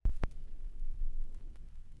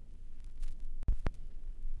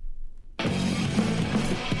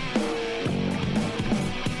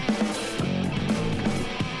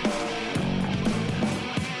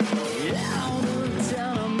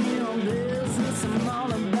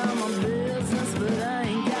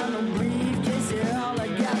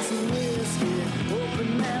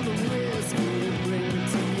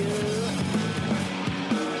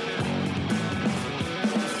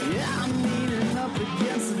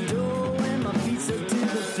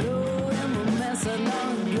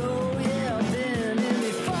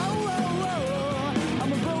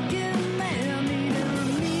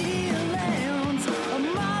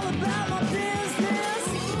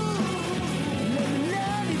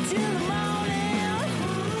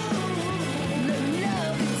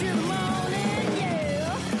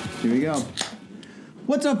we go.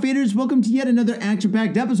 What's up, faders? Welcome to yet another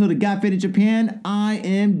action-packed episode of Got Faded Japan. I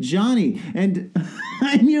am Johnny, and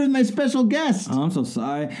I'm here with my special guest. Oh, I'm so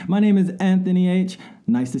sorry. My name is Anthony H.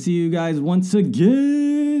 Nice to see you guys once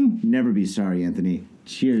again. Never be sorry, Anthony.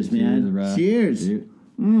 Cheers, man. Cheers. Cheers.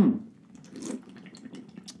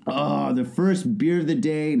 Oh, the first beer of the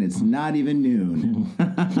day, and it's not even noon.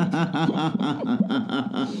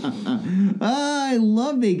 I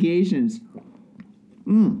love vacations.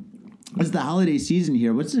 It's the holiday season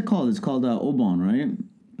here. What's it called? It's called Obon, right?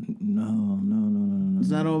 No. Is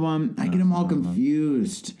that Obon? I get them all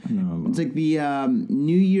confused. No. It's like the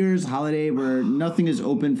New Year's holiday where nothing is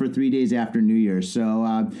open for 3 days after New Year's.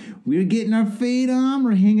 So we're getting our fade on.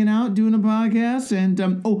 We're hanging out, doing a podcast.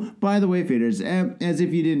 And, oh, by the way, faders, as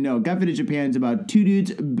if you didn't know, Got Faded Japan is about two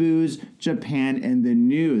dudes, booze, Japan, and the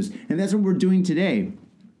news. And that's what we're doing today.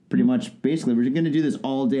 Pretty much, basically, we're going to do this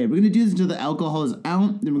all day. We're going to do this until the alcohol is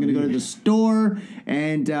out. Then we're going to go to the store,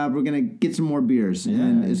 and we're going to get some more beers. Yeah.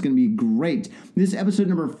 And it's going to be great. This is episode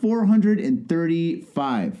number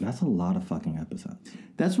 435. That's a lot of fucking episodes.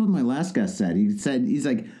 That's what my last guest said. He's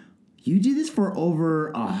like, you do this for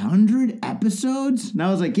over 100 episodes? And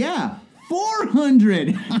I was like, yeah, 400.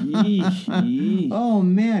 Yeesh. Oh,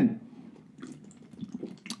 man.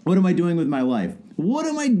 What am I doing with my life?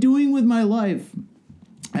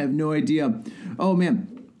 I have no idea. Oh, man.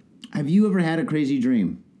 Have you ever had a crazy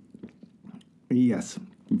dream? Yes.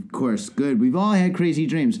 Of course. Good. We've all had crazy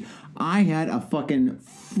dreams. I had a fucking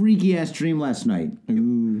freaky-ass dream last night.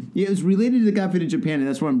 Ooh. Yeah, it was related to the Got Faded Japan, and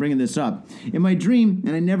that's why I'm bringing this up. In my dream,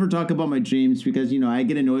 and I never talk about my dreams because, I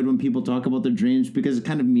get annoyed when people talk about their dreams because it's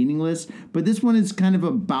kind of meaningless. But this one is kind of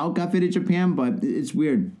about Got Faded Japan, but it's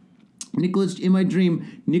weird. In my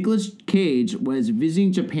dream, Nicolas Cage was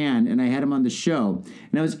visiting Japan, and I had him on the show.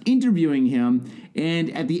 And I was interviewing him,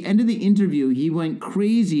 and at the end of the interview, he went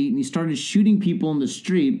crazy, and he started shooting people in the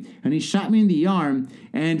street, and he shot me in the arm.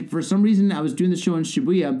 And for some reason, I was doing the show in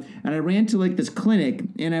Shibuya, and I ran to, this clinic,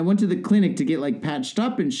 and I went to the clinic to get, patched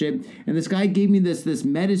up and shit, and this guy gave me this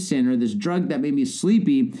medicine or this drug that made me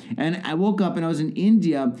sleepy, and I woke up, and I was in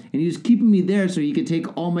India, and he was keeping me there so he could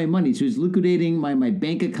take all my money. So he was liquidating my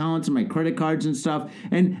bank accounts and my credit cards and stuff,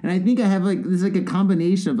 and I think I have, this a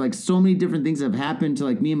combination of, so many different things that have happened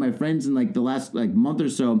to, me and my friends in, the last, month or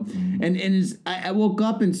so, and I woke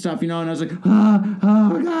up and stuff, and I was like, oh,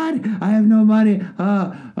 God, I have no money, I'm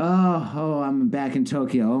back in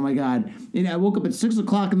Tokyo. Oh my God. And I woke up at 6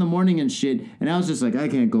 o'clock in the morning and shit. And I was just like, I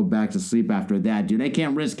can't go back to sleep after that, dude. I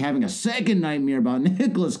can't risk having a second nightmare about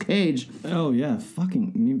Nicolas Cage. Oh, yeah.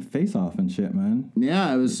 Fucking Face Off and shit, man.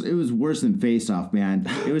 Yeah, it was worse than Face Off, man.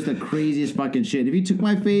 It was the craziest fucking shit. If he took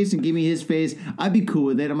my face and gave me his face, I'd be cool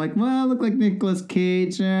with it. I'm like, well, I look like Nicolas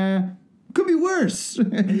Cage. Could be worse.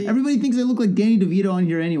 Everybody thinks I look like Danny DeVito on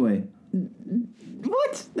here anyway.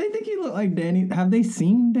 What? They think you look like Danny. Have they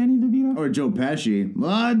seen Danny DeVito? Or Joe Pesci.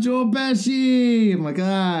 Joe Pesci! I'm like,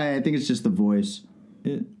 I think it's just the voice.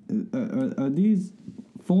 Are these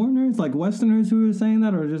foreigners, Westerners who are saying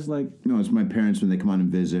that, or just No, it's my parents when they come on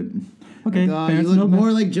and visit. Okay. You look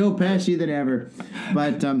more like Joe Pesci than ever.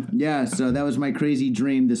 But, yeah, so that was my crazy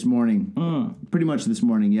dream this morning. Pretty much this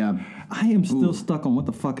morning, yeah. I am still stuck on what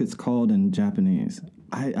the fuck it's called in Japanese.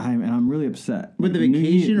 I'm really upset. With the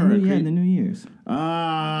vacation or yeah, the New Year's.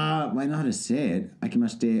 I know how to say it.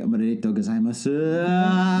 Akimashite omedetou gozaimasu.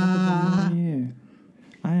 Yeah.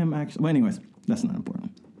 I am actually. Well, anyways, that's not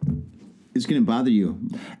important. It's gonna bother you.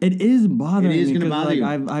 It is bothering me. It is gonna bother you.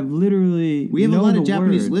 I've literally. We have a lot of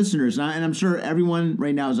Japanese listeners, and I'm sure everyone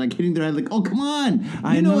right now is hitting their head oh, come on!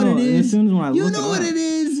 I know what it is. As soon as when I look you know what it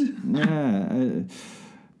is. Yeah.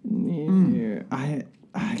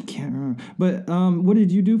 I can't remember. But what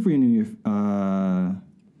did you do for your New Year?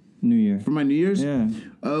 New Year. For my New Year's? Yeah.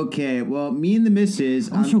 Okay, well, me and the missus...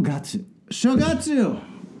 Shogatsu. Shogatsu!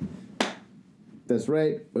 That's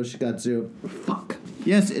right, Oshigatsu. Fuck.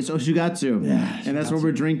 Yes, it's Oshigatsu. Yeah. And that's what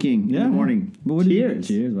we're drinking in the morning. But Cheers.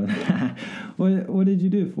 Cheers. What did you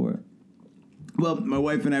do for it? Well, my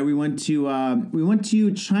wife and I, we went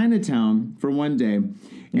to Chinatown for one day. And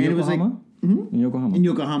it was In Yokohama. In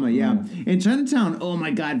Yokohama, yeah. In Chinatown, oh my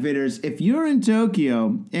God, Vitters, if you're in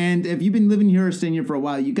Tokyo, and if you've been living here or staying here for a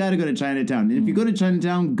while, you got to go to Chinatown. And if you go to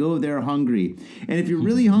Chinatown, go there hungry. And if you're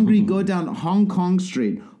really hungry, go down Hong Kong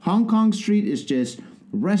Street. Hong Kong Street is just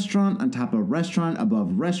restaurant on top of restaurant,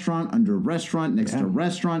 above restaurant, under restaurant, next to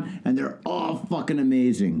restaurant, and they're all fucking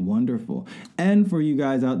amazing. Wonderful. And for you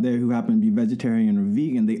guys out there who happen to be vegetarian or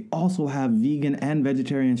vegan, they also have vegan and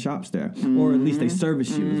vegetarian shops there. Or at least they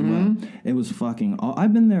service you as well. It was fucking...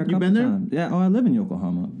 I've been there a couple times. Yeah, I live in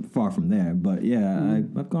Yokohama, far from there. But yeah,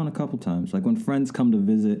 I've gone a couple times. Like when friends come to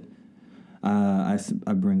visit... I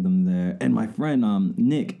bring them there. And my friend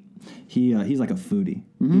Nick, he's like a foodie.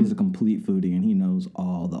 Mm-hmm. He's a complete foodie, and he knows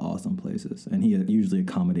all the awesome places. And he usually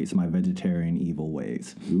accommodates my vegetarian evil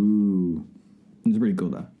ways. Ooh. It's pretty cool,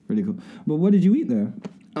 though. Pretty cool. But what did you eat there?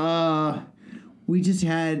 We just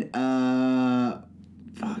had,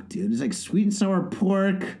 dude. It's like sweet and sour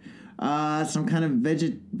pork, some kind of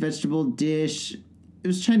vegetable dish. It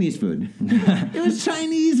was Chinese food. It was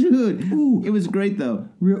Chinese food. Ooh. It was great, though.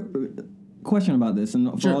 Real question about this,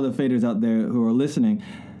 and for all the faders out there who are listening.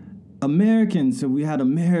 Americans, so we had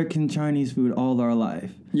American Chinese food all our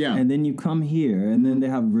life. Yeah. And then you come here, and then they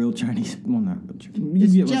have real Chinese, well, not real It's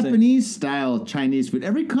Chinese. Japanese-style Chinese food.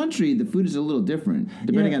 Every country, the food is a little different,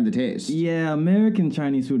 depending on the taste. Yeah, American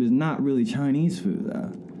Chinese food is not really Chinese food,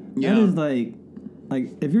 though. Yeah. That is like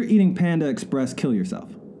if you're eating Panda Express, kill yourself.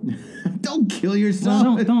 Don't kill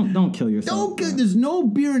yourself. No, don't kill yourself. There's no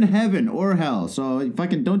beer in heaven or hell, so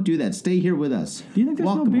fucking don't do that. Stay here with us. Do you think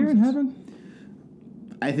there's no beer in heaven?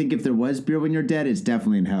 I think if there was beer when you're dead, it's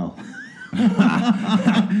definitely in hell.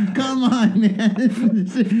 Come on, man.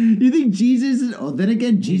 You think Jesus is... Oh, then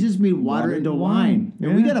again, Jesus made water into wine.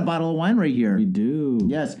 And we got a bottle of wine right here. We do.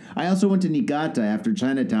 Yes. I also went to Niigata after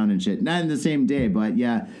Chinatown and shit. Not in the same day, but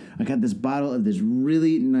yeah. I got this bottle of this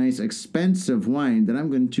really nice, expensive wine that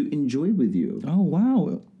I'm going to enjoy with you. Oh,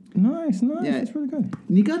 wow. Nice. Yeah. That's really good.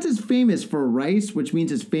 Niigata's famous for rice, which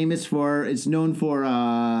means it's known for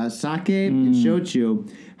sake and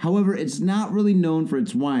shochu. However, it's not really known for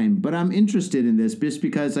its wine. But I'm interested in this just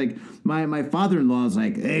because, like, my father-in-law is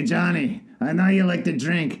like, "Hey, Johnny, I know you like to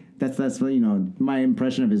drink." That's what, my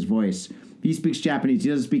impression of his voice. He speaks Japanese. He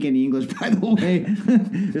doesn't speak any English, by the way.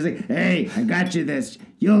 He's like, "Hey, I got you this.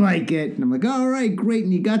 You'll like it." And I'm like, "All right, great."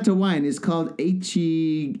 Niigata wine is called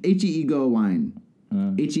Echi-Igo wine.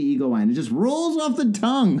 Echi-Igo wine. It just rolls off the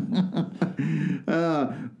tongue.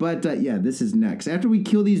 But this is next. After we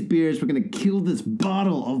kill these beers, we're going to kill this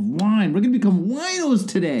bottle of wine. We're going to become winos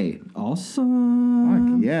today.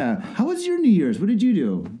 Awesome. Fuck yeah. How was your New Year's? What did you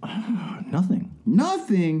do? Nothing.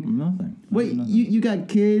 Nothing? Wait, you got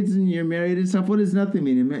kids and you're married and stuff? What does nothing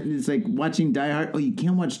mean? It's like watching Die Hard. Oh, you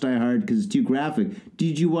can't watch Die Hard because it's too graphic.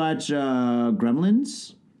 Did you watch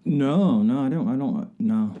Gremlins? No, I don't.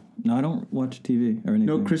 No, I don't watch TV or anything.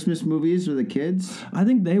 No Christmas movies for the kids? I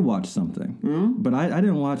think they watched something, but I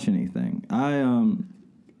didn't watch anything. I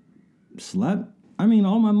slept. I mean,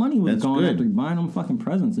 all my money was gone after buying them fucking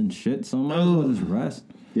presents and shit. So I might as well just rest.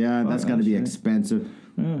 Yeah, that's got to be expensive.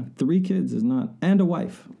 Yeah, 3 kids is not, and a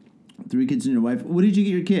wife. 3 kids and your wife. What did you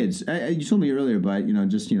get your kids? You told me earlier, but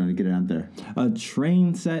just to get it out there. A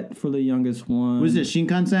train set for the youngest one. Was it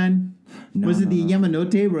Shinkansen? No, was it the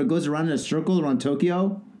Yamanote where it goes around in a circle around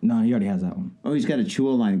Tokyo? No, he already has that one. Oh, he's got a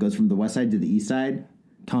Chuo line. It goes from the west side to the east side.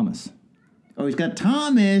 Thomas. Oh, he's got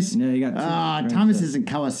Thomas. Yeah, he got 2. Thomas is in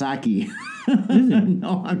Kawasaki. Is he?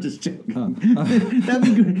 No, I'm just joking. That'd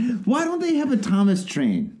be good. Why don't they have a Thomas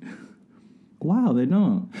train? Wow, they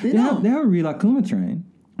don't. They don't. They have a Rilakuma train.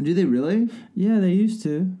 Do they really? Yeah, they used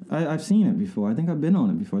to. I've seen it before. I think I've been on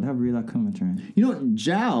it before. They have a Rilakuma train.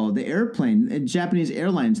 JAL, the airplane, Japanese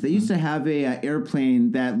Airlines, they used to have a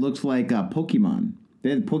airplane that looks like Pokemon. They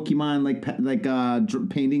had Pokemon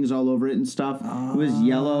paintings all over it and stuff. It was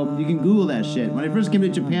yellow. You can Google that shit. When I first came to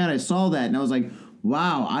Japan, I saw that and I was like,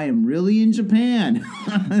 wow, I am really in Japan.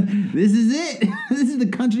 This is it. This is the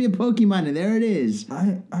country of Pokemon, and there it is.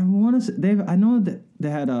 I want to say I know that they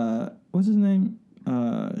had what's his name?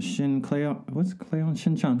 Crayon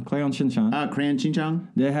Shinchan. Crayon Shinchan?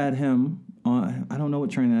 They had him on. I don't know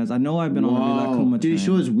what train that is. I know I've been on the Rilakuma train. Did he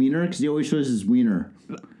show his wiener? Because he always shows his wiener.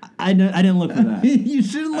 I didn't look for that. You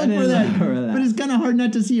shouldn't look for that. But it's kind of hard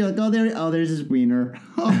not to see. You're like, there's his wiener.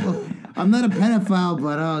 I'm not a pedophile,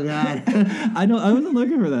 but oh god. I wasn't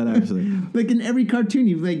looking for that actually. Like in every cartoon,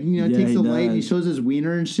 he takes the light, he shows his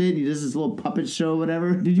wiener and shit. He does this little puppet show,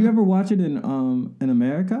 whatever. Did you ever watch it in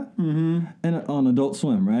America? Mm-hmm. And on Adult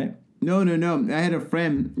Swim, right? No. I had a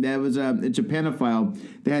friend that was a Japanophile.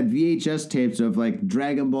 They had VHS tapes of like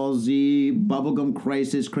Dragon Ball Z, Bubblegum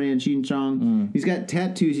Crisis, Crayon Shin-chan. He's got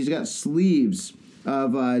tattoos. He's got sleeves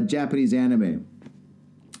of Japanese anime.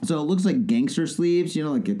 So it looks like gangster sleeves,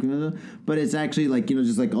 but it's actually like,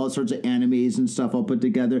 just like all sorts of animes and stuff all put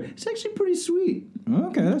together. It's actually pretty sweet.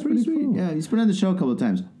 Okay, that's pretty sweet. Cool. Yeah, he's been on the show a couple of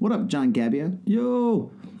times. What up, John Gabbia? Yo!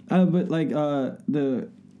 But like the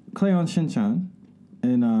Crayon Shin-chan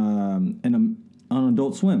on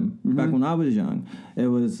Adult Swim, back when I was young, it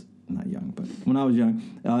was, not young, but when I was young,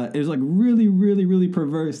 it was like really, really, really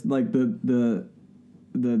perverse, like the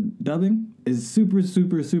dubbing. is super,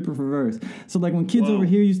 super, super perverse. So, like, when kids over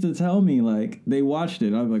here used to tell me, like, they watched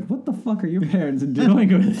it, I'm like, what the fuck are your parents doing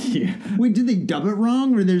with you? Wait, did they dub it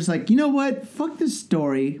wrong? Or there's like, you know what? Fuck this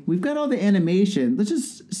story. We've got all the animation. Let's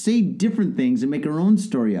just say different things and make our own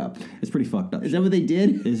story up. It's pretty fucked up. Is that what they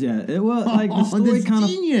did? The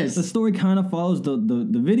story kind of follows the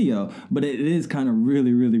video, but it is kind of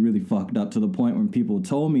really, really, really fucked up to the point when people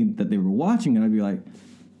told me that they were watching it, I'd be like,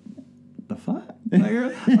 the fuck?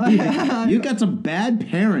 You got some bad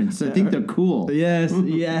parents. I think they're cool. Yes.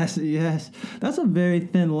 That's a very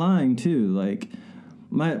thin line too. Like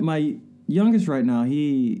my youngest right now,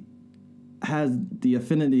 he has the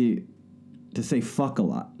affinity to say fuck a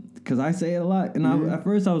lot because I say it a lot. And at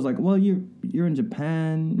first I was like, well, you're in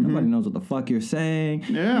Japan. Nobody knows what the fuck you're saying.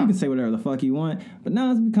 Yeah. You can say whatever the fuck you want. But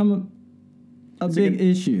now it's become a big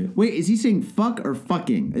issue. Wait, is he saying fuck or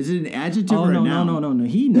fucking? Is it an adjective or a noun? No.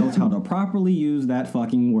 He knows how to properly use that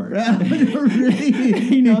fucking word.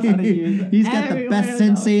 He knows how to use it. He's got the best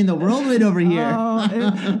sensei in the world right over here.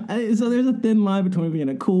 So there's a thin line between being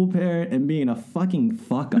a cool parent and being a fucking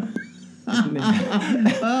fuck up.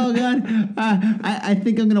 Oh, God. I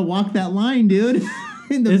think I'm going to walk that line, dude.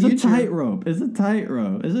 It's a tightrope. I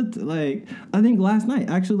think last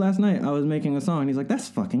night I was making a song and he's like, that's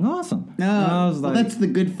fucking awesome. No, and I was like, that's the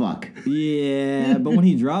good fuck. Yeah, but when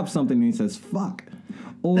he drops something and he says fuck,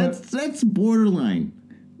 or that's borderline.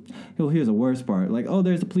 Well, here's the worst part. Like, oh,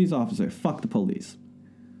 there's a police officer. Fuck the police.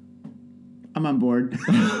 I'm on board.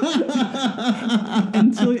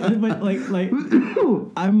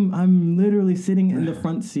 I'm literally sitting in the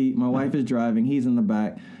front seat. My wife is driving. He's in the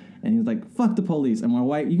back. And he was like, fuck the police. And my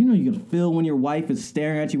wife, you can feel when your wife is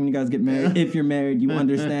staring at you when you guys get married. If you're married, you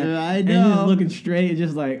understand. I know. And he's just looking straight,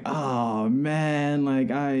 just like, oh, man,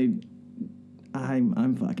 like, I'm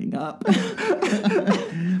fucking up.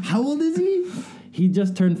 How old is he? He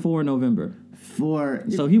just turned 4 in November. 4.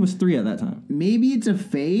 So he was 3 at that time. Maybe it's a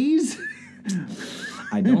phase?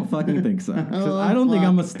 I don't fucking think so. Because I don't think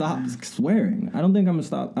I'm going to stop swearing. I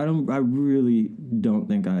really don't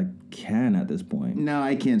think I can at this point. No,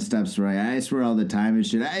 I can't stop swearing. I swear all the time and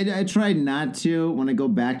shit. I try not to when I go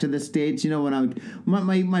back to the States. You know, when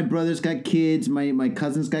my brother's got kids, my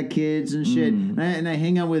cousin's got kids and shit. And I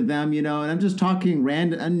hang out with them, you know, and I'm just talking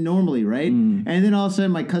normally, right? And then all of a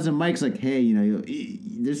sudden my cousin Mike's like, hey, you know,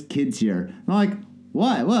 there's kids here. And I'm like,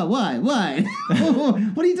 why? What are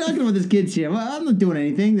you talking about? This kid's here. Well, I'm not doing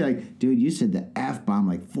anything. They're like, dude, you said the F-bomb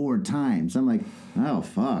like 4 times. I'm like, oh,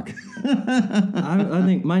 fuck. I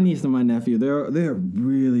think my niece and my nephew, they're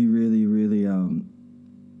really, really, really,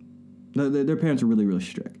 their parents are really, really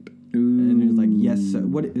strict. Ooh. And it's like, yes, sir.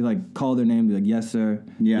 Call their name, be like, yes, sir.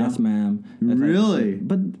 Yeah. Yes, ma'am. Really?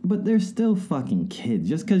 But they're still fucking kids.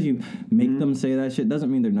 Just because you make them say that shit doesn't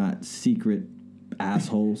mean they're not secret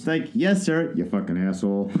assholes. It's like, yes, sir, you fucking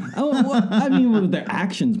asshole. I mean, with their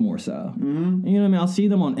actions more so. You know what I mean? I'll see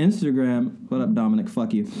them on Instagram. What up, Dominic?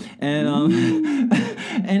 Fuck you. And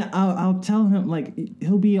and I'll tell him, like,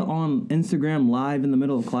 he'll be on Instagram live in the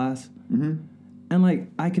middle of class. And, like,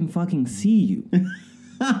 I can fucking see you. You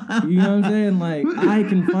know what I'm saying? Like, I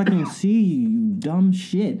can fucking see you dumb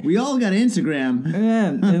shit. We all got Instagram. Yeah,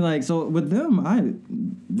 and, like, so with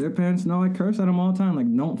them, their parents know I curse at them all the time.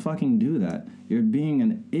 Like, don't fucking do that. You're being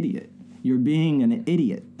an idiot.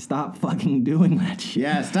 Stop fucking doing that shit.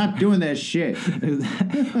 Yeah, stop doing that shit.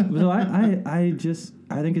 So I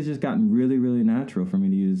think it's just gotten really, really natural for me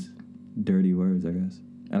to use dirty words, I guess.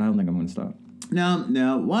 And I don't think I'm going to stop.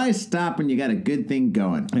 No. Why stop when you got a good thing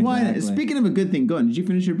going? Exactly. Why? Speaking of a good thing going, did you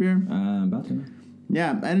finish your beer? About to.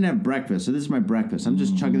 Yeah, I didn't have breakfast, so this is my breakfast. I'm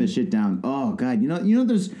just chugging this shit down. Oh, God. You know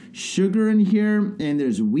there's sugar in here, and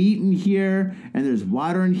there's wheat in here, and there's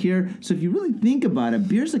water in here. So if you really think about it,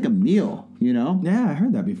 beer's like a meal, you know? Yeah, I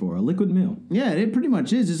heard that before. A liquid meal. Yeah, it pretty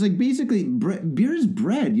much is. It's like basically beer is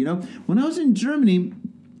bread, you know? When I was in Germany,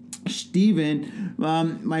 Steven,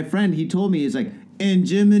 my friend, he told me, he's like, in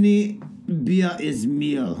Germany, beer is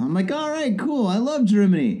meal. I'm like, all right, cool. I love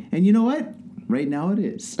Germany. And you know what? Right now it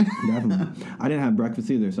is. Definitely. I didn't have breakfast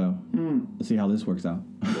either, so let's see how this works out.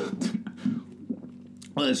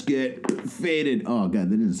 Let's get faded. Oh, God,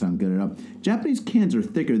 that didn't sound good at all. Japanese cans are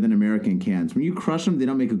thicker than American cans. When you crush them, they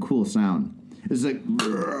don't make a cool sound. It's like,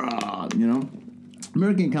 you know?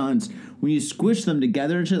 American cans, when you squish them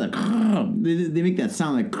together and shit, like, they make that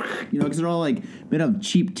sound like, you know, because they're all like made of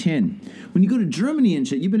cheap tin. When you go to Germany and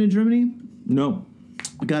shit, you been to Germany? No.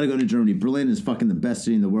 Gotta go to Germany. Berlin is fucking the best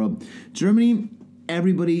city in the world. Germany,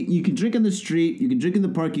 everybody, you can drink on the street, you can drink in the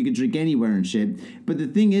park, you can drink anywhere and shit. But the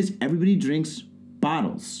thing is, everybody drinks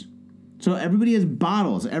bottles. So everybody has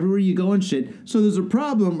bottles everywhere you go and shit. So there's a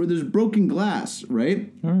problem where there's broken glass,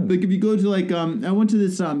 right? Like if you go to like, I went to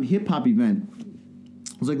this hip hop event.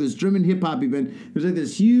 It was like this German hip hop event. It was like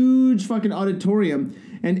this huge fucking auditorium,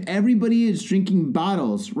 and everybody is drinking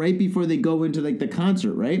bottles right before they go into like the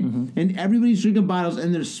concert, right? And everybody's drinking bottles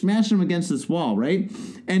and they're smashing them against this wall, right?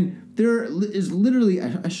 And there is literally,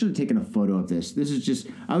 I should have taken a photo of this. This is just,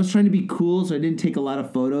 I was trying to be cool, so I didn't take a lot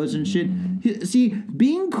of photos and shit. See,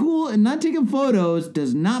 being cool and not taking photos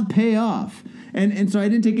does not pay off. And so I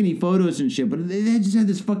didn't take any photos and shit, but they just had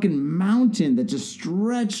this fucking mountain that just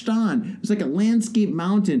stretched on. It was like a landscape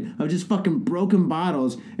mountain of just fucking broken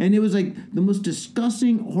bottles. And it was like the most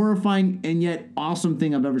disgusting, horrifying, and yet awesome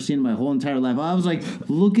thing I've ever seen in my whole entire life. I was like,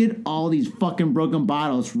 look at all these fucking broken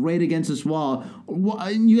bottles right against this wall.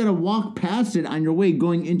 And you gotta walk past it on your way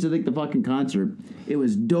going into like the fucking concert. It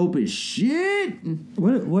was dope as shit.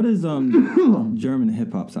 What does German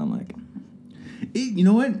hip hop sound like? You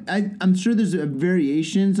know what? I'm sure there's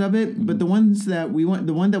variations of it, but the one that we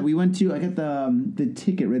went to, I got the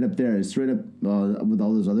ticket right up there. It's right up with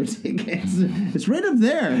all those other tickets. It's right up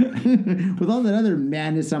there with all that other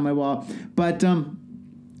madness on my wall. But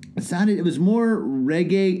it was more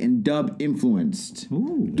reggae and dub influenced.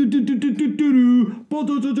 You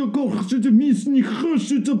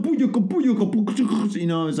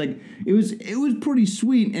know, it was pretty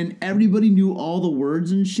sweet, and everybody knew all the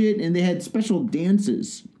words and shit, and they had special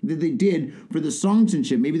dances that they did for the songs and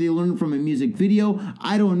shit. Maybe they learned from a music video.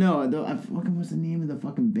 I don't know. What's the name of the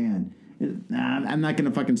fucking band? I'm not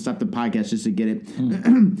gonna fucking stop the podcast just to get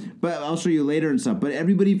it, but I'll show you later and stuff. But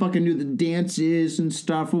everybody fucking knew the dances and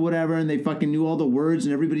stuff or whatever, and they fucking knew all the words,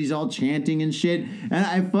 and everybody's all chanting and shit. And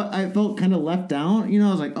I felt kind of left out, you know.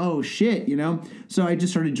 I was like, oh shit, you know. So I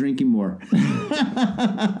just started drinking more.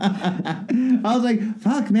 I was like,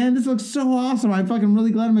 fuck, man, this looks so awesome. I'm fucking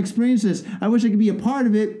really glad I'm experiencing this. I wish I could be a part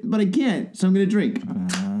of it, but I can't. So I'm gonna drink.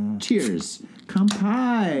 Cheers.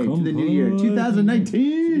 Kampai to the new year,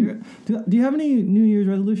 2019. Do you have any New Year's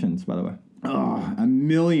resolutions, by the way? Oh, a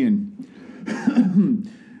million.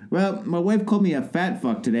 Well, my wife called me a fat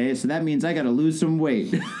fuck today, so that means I got to lose some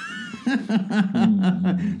weight.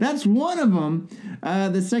 That's one of them.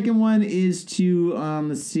 The second one is to,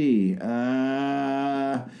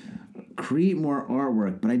 create more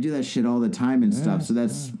artwork, but I do that shit all the time and stuff. So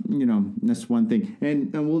that's, that's one thing.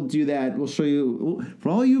 And we'll do that. We'll show you, for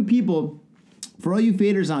all you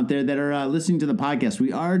faders out there that are listening to the podcast,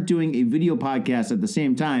 we are doing a video podcast at the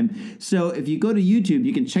same time. So if you go to YouTube,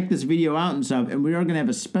 you can check this video out and stuff, and we are going to have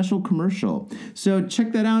a special commercial. So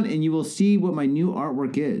check that out, and you will see what my new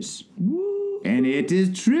artwork is. Woo. And it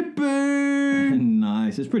is Tripper.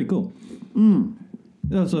 Nice. It's pretty cool.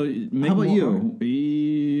 Yeah, so how about you?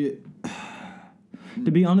 To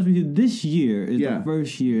be honest with you, this year is the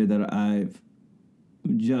first year that I've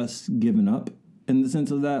just given up, in the sense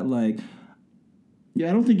of that, like... Yeah,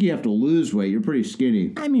 I don't think you have to lose weight. You're pretty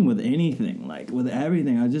skinny. I mean, with anything, like with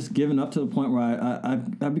everything, I've just given up to the point where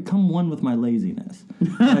I've become one with my laziness.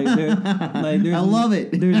 I love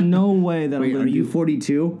it. There's no way that Wait, are you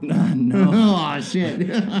 42? No. Oh, shit.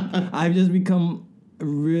 I've just become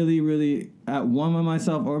really, really at one with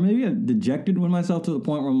myself, or maybe dejected with myself, to the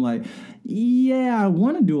point where I'm like, yeah, I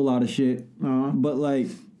want to do a lot of shit, but like...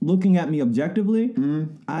 Looking at me objectively,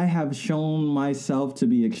 I have shown myself to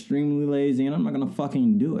be extremely lazy, and I'm not going to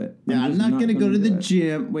fucking do it. Yeah, I'm not going to go to the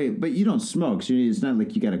gym. Wait, but you don't smoke, so it's not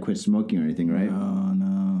like you got to quit smoking or anything, right?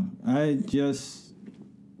 No. I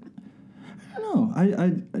don't know. I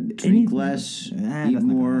drink less, eat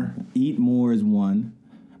more. Eat more is one.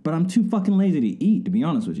 But I'm too fucking lazy to eat, to be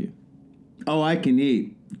honest with you. Oh, I can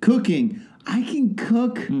eat. Cooking. I can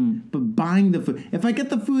cook, but buying the food. If I get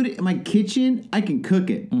the food in my kitchen, I can cook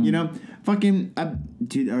it. You know, fucking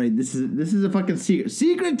dude. All right, this is a fucking secret.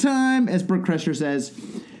 Secret time, as Brooke Crusher says.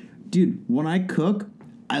 Dude, when I cook,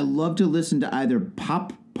 I love to listen to either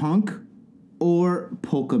pop punk or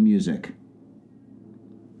polka music.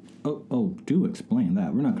 Oh, do explain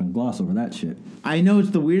that. We're not going to gloss over that shit. I know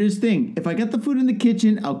it's the weirdest thing. If I get the food in the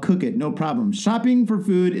kitchen, I'll cook it. No problem. Shopping for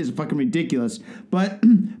food is fucking ridiculous. But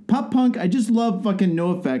pop punk, I just love fucking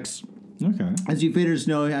NoFX. Okay. As you faders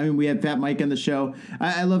know, I mean, we had Fat Mike on the show.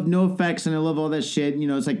 I love NoFX and I love all that shit. You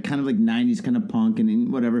know, it's like kind of like 90s kind of punk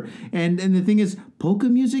and whatever. And the thing is, polka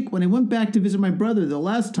music, when I went back to visit my brother the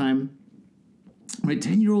last time, my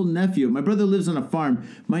 10-year-old nephew, my brother lives on a farm.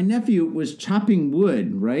 My nephew was chopping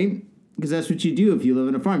wood, right? Because that's what you do if you live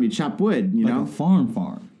on a farm. You chop wood, you know? Like a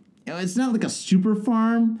farm. It's not like a super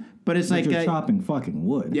farm, But it's But like you're chopping fucking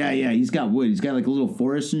wood. Yeah, he's got wood. He's got like a little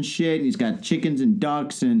forest and shit. And he's got chickens and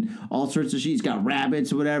ducks and all sorts of shit. He's got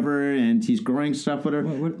rabbits or whatever, and he's growing stuff,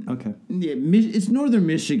 whatever. Okay. Yeah, it's northern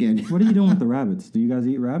Michigan. What are you doing with the rabbits? Do you guys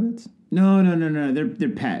eat rabbits? No. They're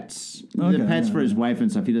pets. Okay, They're pets for his wife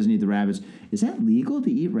and stuff. He doesn't eat the rabbits. Is that legal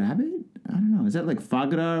to eat rabbit? I don't know. Is that like foie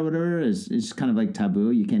gras or whatever? It's kind of like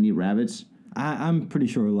taboo. You can't eat rabbits. I'm pretty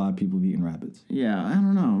sure a lot of people have eaten rabbits. Yeah, I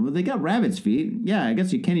don't know. Well, they got rabbit's feet. Yeah, I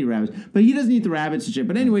guess you can eat rabbits. But he doesn't eat the rabbits and shit.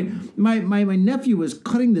 But anyway, my nephew was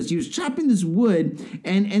cutting this. He was chopping this wood,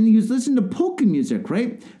 and he was listening to polka music,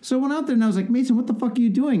 right? So I went out there, and I was like, Mason, what the fuck are you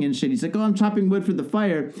doing? And shit. He's like, oh, I'm chopping wood for the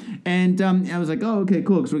fire. And I was like, oh, okay,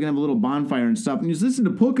 cool, because we're going to have a little bonfire and stuff. And he was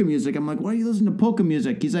listening to polka music. I'm like, why are you listening to polka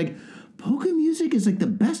music? He's like, polka music is like the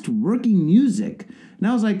best working music. And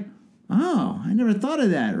I was like, oh, I never thought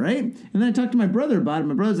of that, right? And then I talked to my brother about it.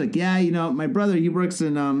 My brother's like, yeah, my brother, he works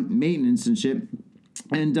in maintenance and shit.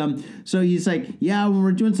 And so he's like, yeah, when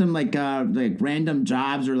we're doing some like random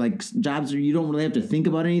jobs or like jobs where you don't really have to think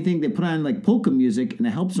about anything, they put on like polka music and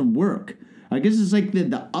it helps them work. I guess it's like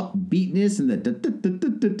the upbeatness and it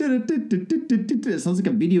sounds like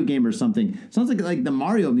a video game or something. It sounds like the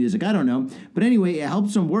Mario music. I don't know. But anyway, it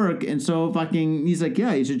helps him work. And so he's like,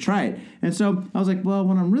 yeah, you should try it. And so I was like, well,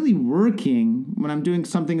 when I'm really working, when I'm doing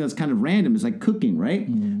something that's kind of random, it's like cooking,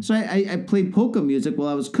 right? Mm. So I played polka music while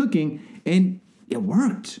I was cooking, and it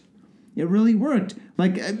worked. It really worked.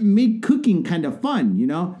 Like, it made cooking kind of fun, you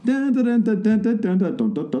know? So I'm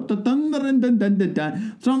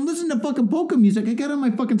listening to fucking polka music. I got it on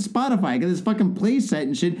my fucking Spotify. I got this fucking play set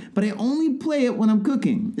and shit, but I only play it when I'm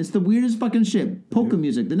cooking. It's the weirdest fucking shit. Polka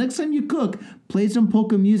music. The next time you cook, play some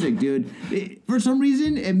polka music, dude. For some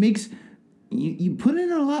reason, it makes... You put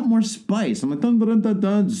in a lot more spice. I'm like, dun, dun, dun,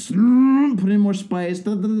 dun, dun, put in more spice.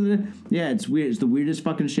 Dun, dun, dun, dun. Yeah, it's weird. It's the weirdest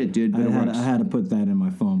fucking shit, dude. But I had to put that in my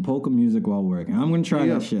phone. Polka music while working. I'm going to try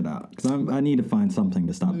that shit out. Because I need to find something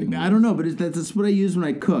to stop being I don't know, but that's what I use when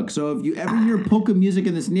I cook. So if you ever hear polka music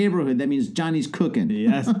in this neighborhood, that means Johnny's cooking.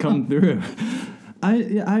 Yes, come through.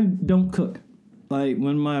 I don't cook. Like,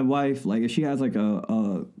 when my wife, like, if she has, like,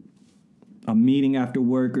 a meeting after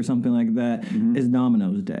work or something like that, it's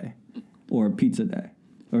Domino's Day. Or pizza day.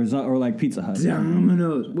 Or like Pizza Hut.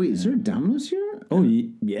 Domino's. Wait, is there a Domino's here? Oh,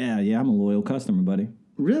 yeah. I'm a loyal customer, buddy.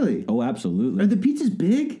 Really? Oh, absolutely. Are the pizzas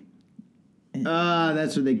big?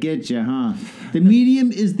 That's where they get you, huh? The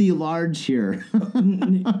medium is the large here.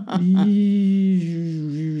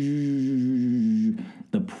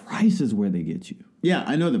 The price is where they get you. Yeah,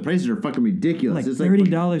 I know. The prices are fucking ridiculous. Like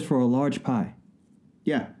 $30 for a large pie.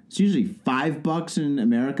 Yeah. It's usually $5 in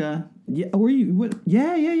America. Yeah,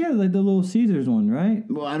 yeah. Like the Little Caesars one, right?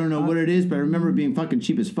 Well, I don't know what it is, but I remember it being fucking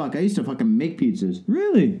cheap as fuck. I used to fucking make pizzas.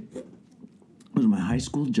 Really? It was my high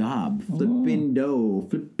school job. Flippin'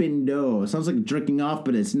 dough. Sounds like jerking off,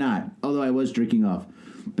 but it's not. Although I was jerking off.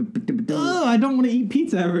 Oh, I don't want to eat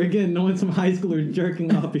pizza ever again, knowing some high schoolers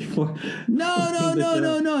jerking off before. No.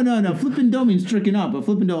 Flippin' dough means jerking off, but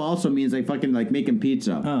flippin' dough also means like fucking like making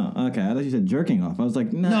pizza. Oh, okay. I thought you said jerking off. I was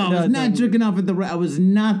like, no, I was not jerking off I was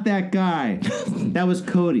not that guy. That was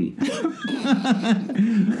Cody.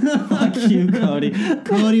 Fuck you, Cody.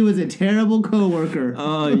 Cody was a terrible coworker.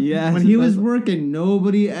 Oh, yes. When he was working,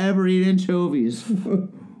 nobody ever ate anchovies.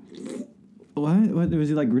 What? Was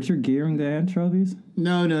he like Richard Gere the anchovies?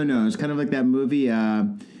 No. It's kind of like that movie,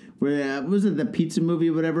 where, was it the pizza movie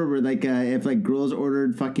or whatever, where like, if like girls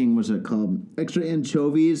ordered fucking, what's it called? Extra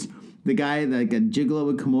anchovies, the guy, like a gigolo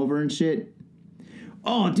would come over and shit.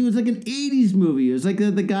 Oh, dude, it's like an 80s movie. It was like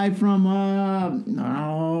the guy from, all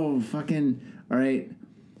right.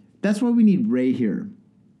 That's why we need Ray here.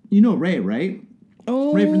 You know Ray, right?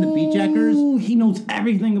 Oh, Ray from the Beat Jackers. He knows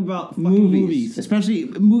everything about fucking movies. Especially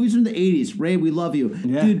movies from the 80s. Ray, we love you.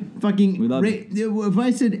 Yeah. Dude, fucking we love Ray. You.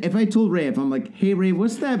 If I told Ray, if I'm like, hey Ray,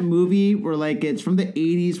 what's that movie where like it's from the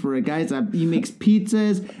 80s where a guy's he makes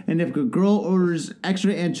pizzas and if a girl orders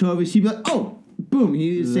extra anchovies, he'd be like, oh, boom,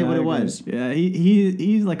 he'd say what it was. Yeah,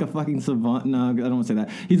 he's like a fucking savant. No, I don't want to say that.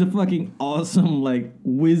 He's a fucking awesome, like,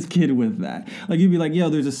 whiz kid with that. Like, you'd be like, yo,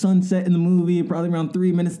 there's a sunset in the movie, probably around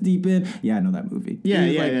 3 minutes deep in. Yeah, I know that movie. Yeah.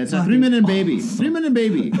 It's a 3 Minute Baby. Awesome. 3 Minute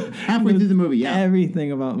Baby. Halfway through the movie, yeah.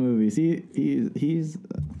 Everything about movies. He's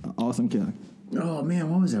an awesome kid. Oh, man,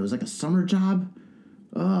 what was that? It was like a summer job?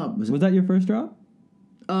 Was that your first job?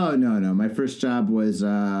 Oh, no. My first job was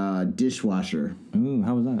dishwasher. Ooh,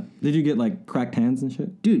 how was that? Did you get, like, cracked hands and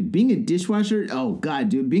shit? Dude, being a dishwasher, oh, God,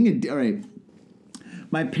 dude. All right.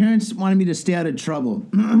 My parents wanted me to stay out of trouble.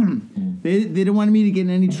 They didn't want me to get in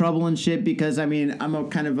any trouble and shit because, I mean, I'm a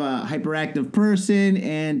kind of a hyperactive person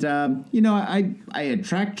and, I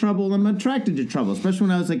attract trouble. I'm attracted to trouble, especially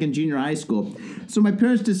when I was like in junior high school. So my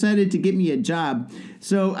parents decided to get me a job.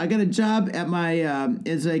 So I got a job at my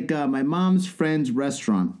mom's friend's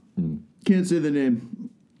restaurant. Can't say the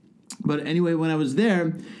name. But anyway, when I was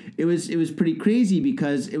there, it was pretty crazy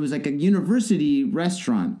because it was like a university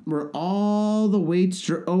restaurant where all the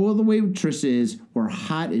waitresses were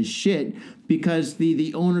hot as shit because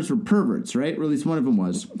the owners were perverts, right? Or at least one of them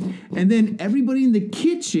was. And then everybody in the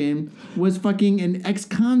kitchen was fucking an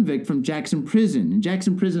ex-convict from Jackson Prison. And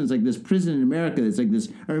Jackson Prison is like this prison in America that's like this,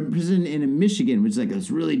 or prison in Michigan, which is like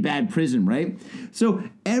this really bad prison, right? So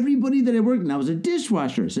everybody that I worked with, I was a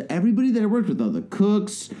dishwasher, so everybody that I worked with, all the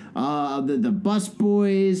cooks, the bus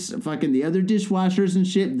boys, fucking the other dishwashers and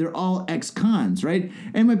shit, they're all ex-cons, right?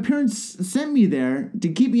 And my parents sent me there to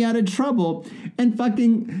keep me out of trouble, and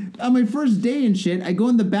fucking on my first day and shit, I go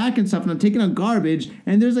in the back and stuff, and I'm taking out garbage,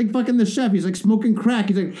 and there's like fucking the chef, he's like smoking crack,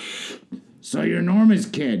 he's like, so you're Norma's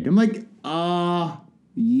kid. I'm like,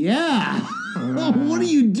 yeah. What are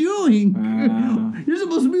you doing? You're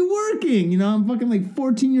supposed to be working. You know, I'm fucking like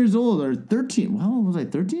 14 years old or 13. How old was I?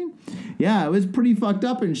 13? Yeah, it was pretty fucked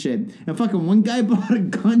up and shit. And fucking one guy bought a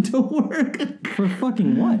gun to work. For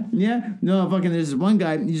fucking what? Yeah. No, fucking there's this one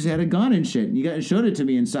guy, he just had a gun and shit. He showed it to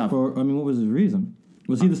me and stuff. What was his reason?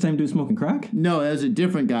 Was he the same dude smoking crack? No, that was a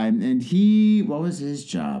different guy. And what was his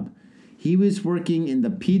job? He was working in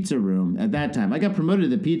the pizza room at that time. I got promoted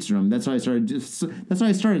to the pizza room. That's why I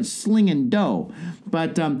started slinging dough.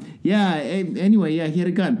 But anyway, he had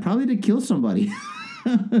a gun, probably to kill somebody.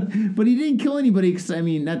 But he didn't kill anybody. Cause, I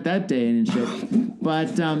mean, not that day and shit.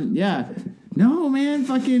 But no, man,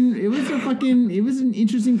 it was an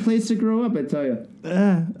interesting place to grow up, I tell you.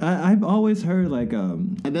 I've always heard like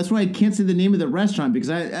and that's why I can't say the name of the restaurant because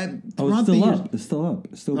it's still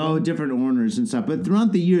up. Different owners and stuff. But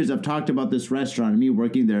throughout the years, I've talked about this restaurant and me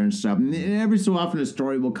working there and stuff. And every so often, a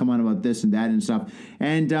story will come out about this and that and stuff.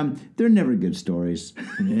 And they're never good stories.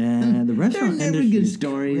 Yeah, the restaurant they're never industry good is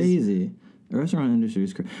stories. Crazy. The restaurant industry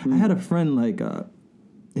is crazy. I had a friend like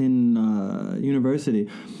in university.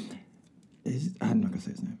 I'm not gonna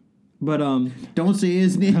say his name, but don't say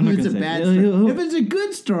his name. It's a bad story. If it's a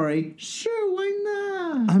good story, sure,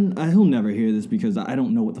 why not? He'll never hear this because I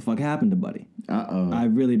don't know what the fuck happened to Buddy. I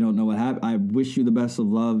really don't know what happened. I wish you the best of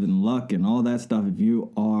love and luck and all that stuff if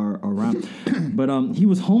you are around. But he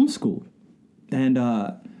was homeschooled, and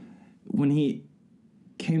when he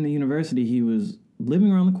came to university, he was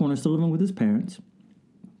living around the corner, still living with his parents,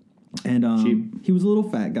 and he was a little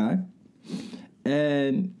fat guy.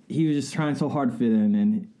 And he was just trying so hard to fit in,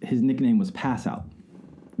 and his nickname was Pass Out.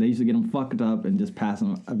 They used to get him fucked up and just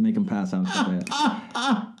make him pass out.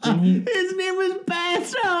 His name was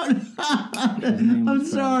Pass Out. I'm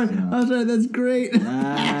sorry. That's great.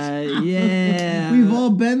 Yeah. We've all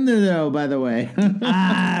been there, though, by the way.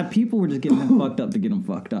 People were just getting him fucked up to get him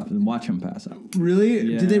fucked up and watch him pass out. Really?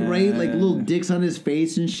 Yeah. Did they write like little dicks on his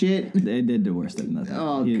face and shit? They did the worst than that.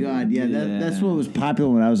 Oh, God. Yeah, that's what was popular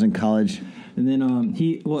when I was in college. And then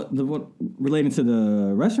relating to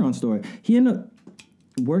the restaurant story, he ended up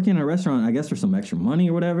working in a restaurant, I guess, for some extra money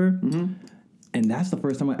or whatever. Mm-hmm. And that's the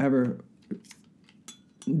first time I ever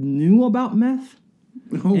knew about meth.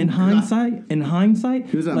 Oh, in hindsight,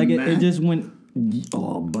 it just went.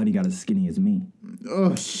 Oh, Buddy got as skinny as me.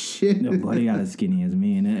 Oh shit! No, Buddy got as skinny as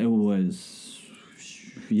me, and it was.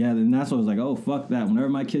 Yeah, and that's what I was like, oh, fuck that. Whenever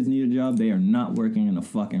my kids need a job, they are not working in a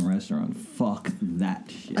fucking restaurant. Fuck that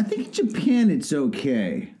shit. I think in Japan it's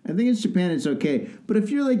okay. But if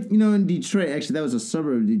you're like, in Detroit, actually that was a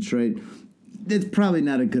suburb of Detroit, it's probably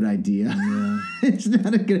not a good idea. Yeah. It's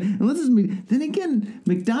not a good, unless it's, then again,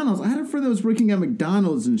 McDonald's. I had a friend that was working at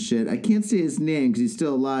McDonald's and shit. I can't say his name because he's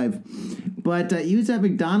still alive. But he was at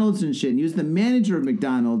McDonald's and shit, and he was the manager of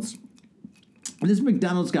McDonald's. This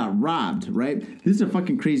McDonald's got robbed, right? This is a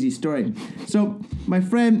fucking crazy story. So my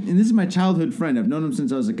friend, and this is my childhood friend. I've known him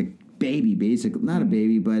since I was like a baby, basically. Not a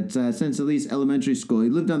baby, but since at least elementary school. He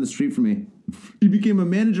lived down the street from me. He became a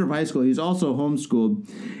manager of high school. He's also homeschooled.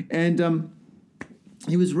 And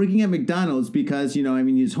he was working at McDonald's because, he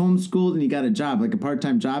was homeschooled and he got a job, like a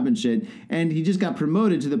part-time job and shit. And he just got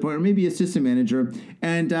promoted to the point, or maybe assistant manager.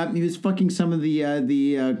 And he was fucking some of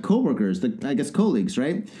the co-workers, I guess colleagues,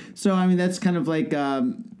 right? So, that's kind of like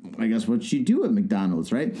I guess what you do at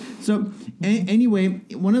McDonald's, right? So anyway,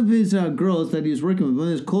 one of his girls that he was working with, one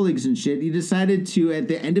of his colleagues and shit, he decided to, at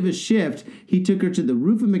the end of his shift, he took her to the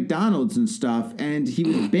roof of McDonald's and stuff, and he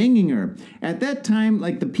was banging her. At that time,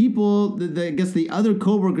 like the people, I guess the other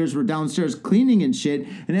coworkers were downstairs cleaning and shit,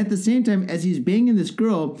 and at the same time, as he's banging this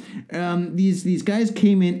girl, these guys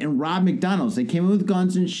came in and robbed McDonald's. They came in with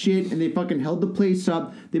guns and shit, and they fucking held the place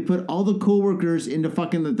up. They put all the coworkers into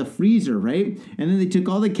fucking the freezer, right? And then they took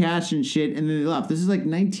all the cash and shit, and then they left. This is like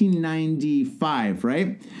 1995,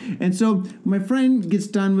 right? And so my friend gets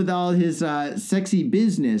done with all his sexy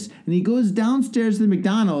business, and he goes downstairs to the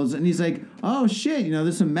McDonald's, and he's like, oh shit,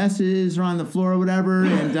 there's some messes around the floor or whatever,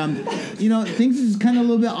 and things is kind of a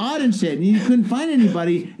little bit odd and shit, and he couldn't find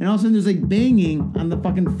anybody, and all of a sudden there's like banging on the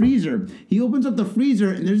fucking freezer. He opens up the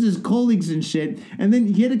freezer, and there's his colleagues and shit, and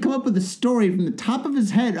then he had to come up with a story from the top of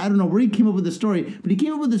his head. I don't know where he came up with the story, but he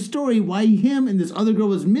came up with a story why him and this other girl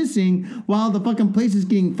was missing while the fucking place is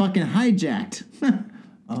getting fucking hijacked.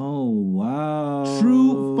 Oh, wow.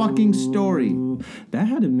 True fucking story. That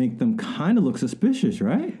had to make them kind of look suspicious,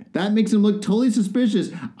 right? That makes him look totally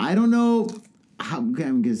suspicious. I don't know how,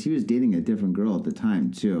 because he was dating a different girl at the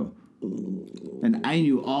time, too. And I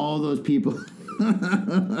knew all those people.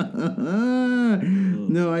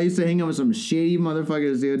 No, I used to hang out with some shady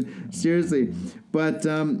motherfuckers, dude. Seriously. But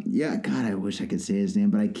yeah, God, I wish I could say his name,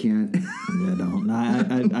 but I can't. Yeah, don't.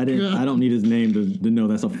 I don't need his name to know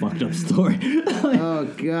that's a fucked up story. Oh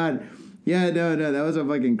God. Yeah, no, that was a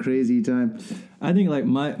fucking crazy time. I think like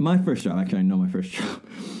my first job. Actually, I know my first job.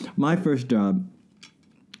 My first job.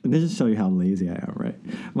 And this just show you how lazy I am, right?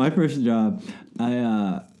 My first job,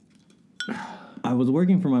 I was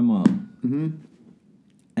working for my mom. Mm-hmm.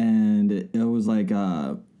 And it was like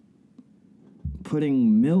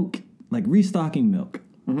putting milk, like restocking milk,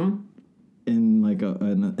 mm-hmm. in like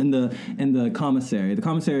in the commissary. The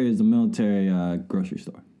commissary is a military grocery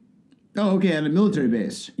store. Oh, okay, at a military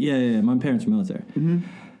base. Yeah. My parents were military. Mm-hmm.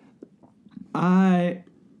 I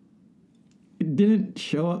didn't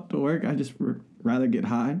show up to work. I just rather get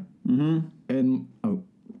high, mm-hmm. and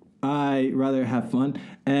I rather have fun,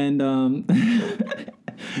 and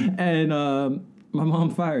my mom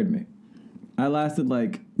fired me. I lasted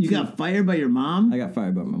like... You got fired by your mom? I got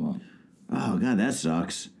fired by my mom. Oh, God, that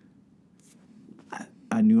sucks.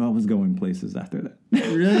 I knew I was going places after that.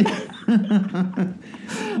 Really?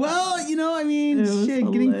 Well, I mean,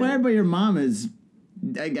 shit, getting fired by your mom is...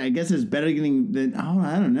 I guess it's better getting than... Oh,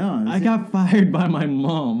 I don't know. I got fired by my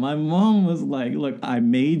mom. My mom was like, look, I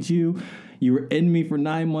made you... You were in me for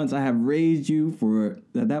 9 months. I have raised you for,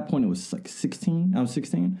 at that point, it was like 16. I was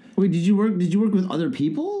 16. Wait, did you work with other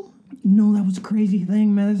people? No, that was a crazy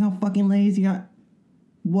thing, man. That's how fucking lazy I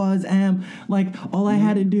am. Like, all I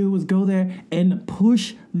had to do was go there and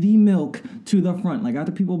push the milk to the front. Like,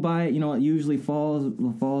 after people buy it, it usually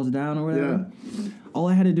falls down or whatever. Yeah. All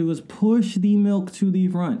I had to do was push the milk to the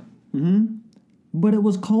front. Mm-hmm. But it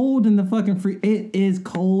was cold in the fucking It is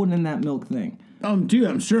cold in that milk thing. Dude,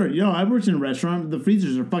 I'm sure. I worked in a restaurant. The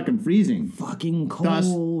freezers are fucking freezing. Fucking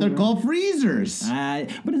cold. They're called freezers. But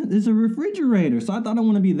it's a refrigerator, so I thought I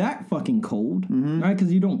want to be that fucking cold. Mm-hmm. Right?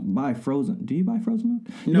 Because you don't buy frozen. Do you buy frozen milk?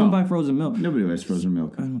 You No. don't buy frozen milk. Nobody buys frozen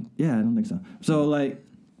milk. I don't think so. So, like,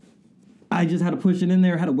 I just had to push it in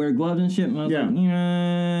there, had to wear gloves and shit. And I was like,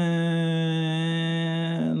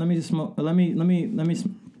 let me just smoke. Let me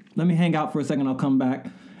hang out for a second. I'll come back.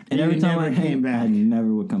 And every time I came back, I never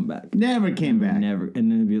would come back. Never came back. Never.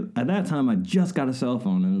 And then at that time, I just got a cell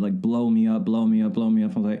phone, and it was like, blow me up. I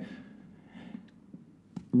was like,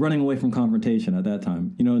 running away from confrontation at that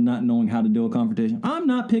time. Not knowing how to do a confrontation. I'm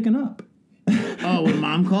not picking up. Oh, when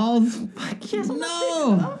mom calls? Yes, I'm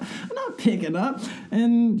not picking up.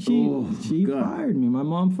 And she fired me. My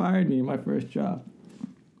mom fired me in my first job.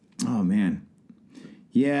 Oh, man.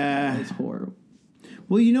 Yeah. It's horrible.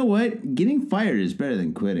 Well, you know what? Getting fired is better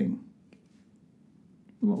than quitting.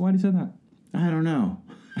 Why do you say that? I don't know.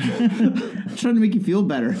 I'm trying to make you feel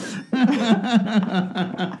better.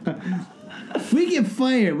 We get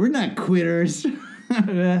fired. We're not quitters.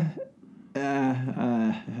 That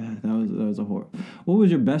was a horror. What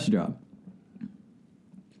was your best job?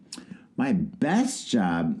 My best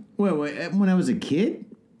job? Wait, when I was a kid?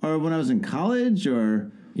 Or when I was in college?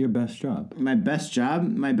 Or... Your best job. My best job?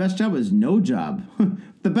 My best job was no job.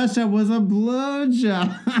 The best job was a blow job.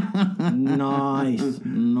 Nice.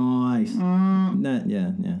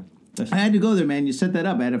 Yeah. I had to go there, man. You set that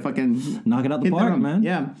up. I had to fucking... Knock it out the park, man.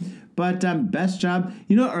 Yeah. But best job...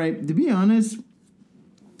 all right, to be honest,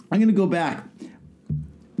 I'm going to go back.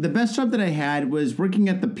 The best job that I had was working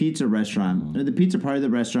at the pizza restaurant, or the pizza part of the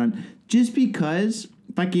restaurant, just because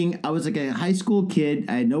fucking I was like a high school kid.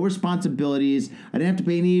 I had no responsibilities. I didn't have to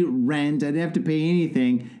pay any rent. I didn't have to pay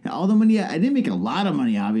anything. And all the money, I didn't make a lot of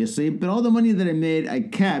money, obviously, but all the money that I made, I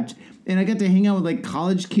kept. And I got to hang out with like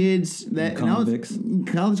college kids convicts.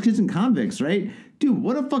 College kids and convicts, right? Dude,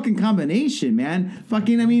 what a fucking combination, man.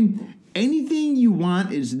 Fucking, I mean, anything you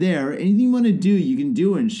want is there. Anything you want to do, you can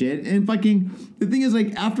do and shit. And fucking, the thing is,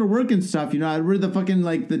 like, after work and stuff, you know, I'd wear the fucking,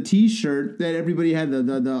 like, the t-shirt that everybody had,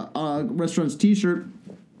 the restaurant's t-shirt.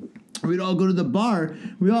 We'd all go to the bar.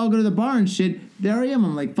 We all go to the bar and shit. There I am.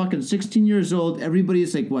 I'm like fucking 16 years old.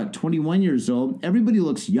 Everybody's like, what, 21 years old. Everybody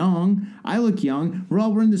looks young. I look young. We're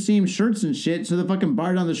all wearing the same shirts and shit. So the fucking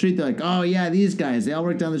bar down the street, they're like, oh, yeah, these guys. They all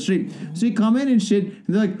work down the street. So you come in and shit, and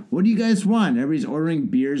they're like, what do you guys want? Everybody's ordering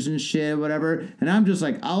beers and shit, whatever. And I'm just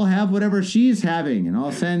like, I'll have whatever she's having. And all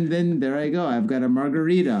of a sudden, then there I go. I've got a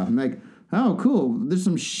margarita. I'm like, oh, cool. There's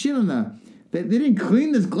some shit on the... They didn't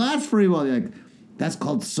clean this glass very well. They're like... That's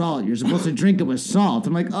called salt. You're supposed to drink it with salt.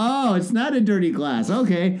 I'm like, oh, it's not a dirty glass.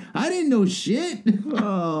 Okay. I didn't know shit.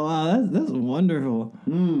 Oh, wow. That's wonderful.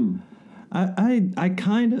 I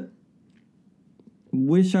kind of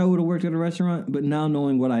wish I would have worked at a restaurant, but now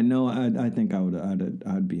knowing what I know, I think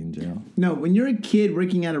I'd be in jail. No, when you're a kid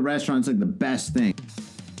working at a restaurant, it's like the best thing.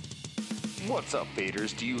 What's up,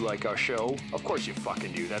 Faders? Do you like our show? Of course you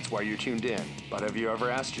fucking do. That's why you're tuned in. But have you ever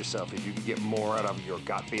asked yourself if you could get more out of your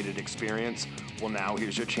Got Faded experience? Well, now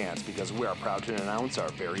here's your chance, because we are proud to announce our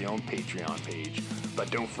very own Patreon page. But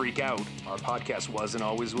don't freak out. Our podcast was and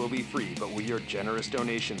always will be free, but with your generous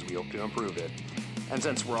donations, we hope to improve it. And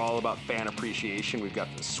since we're all about fan appreciation, we've got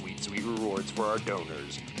the sweet, sweet rewards for our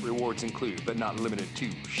donors. Rewards include, but not limited to,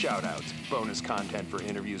 shout-outs, bonus content for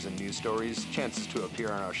interviews and news stories, chances to appear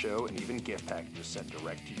on our show, and even gift packages sent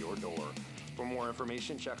direct to your door. For more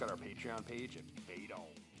information, check out our Patreon page and fade on.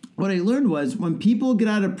 What I learned was when people get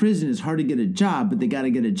out of prison, it's hard to get a job, but they got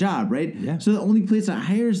to get a job, right? Yeah. So the only place that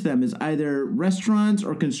hires them is either restaurants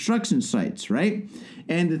or construction sites, right?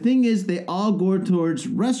 And the thing is, they all go towards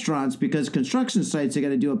restaurants because construction sites, they got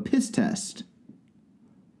to do a piss test.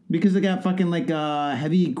 Because they got fucking like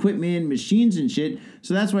heavy equipment, machines and shit.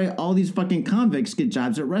 So that's why all these fucking convicts get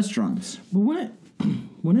jobs at restaurants. But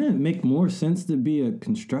wouldn't it make more sense to be a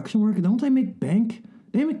construction worker? Don't they make bank?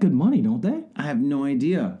 They make good money, don't they? I have no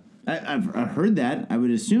idea. I've heard that. I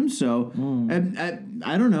would assume so.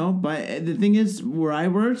 I don't know. But the thing is, where I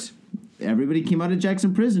worked, everybody came out of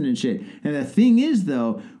Jackson Prison and shit. And the thing is,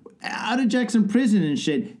 though, out of Jackson Prison and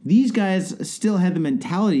shit, these guys still had the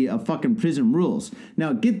mentality of fucking prison rules.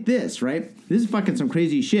 Now, get this, right? This is fucking some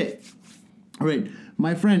crazy shit. All right,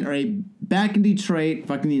 my friend, all right, back in Detroit,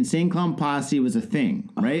 fucking the Insane Clown Posse was a thing,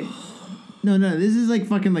 right? No, this is like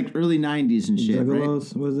fucking like early 90s and shit,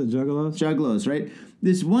 Juggalos? right? Was it Juggalos? Juggalos, right?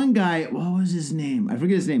 This one guy, what was his name? I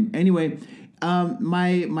forget his name. Anyway,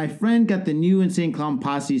 my friend got the new Insane Clown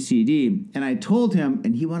Posse CD, and I told him,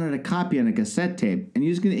 and he wanted a copy on a cassette tape, and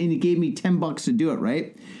he gave me $10 to do it,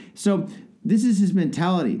 right? So this is his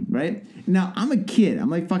mentality, right? Now, I'm a kid. I'm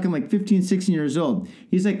like fucking like 15, 16 years old.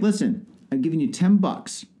 He's like, listen, I'm giving you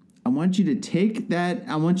 $10. I want you to take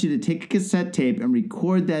a cassette tape and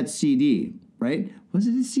record that CD, right? Was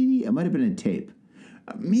it a CD? It might have been a tape.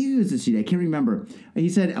 Maybe it was a CD. I can't remember. He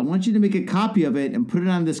said, I want you to make a copy of it and put it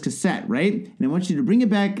on this cassette, right? And I want you to bring it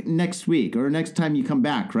back next week or next time you come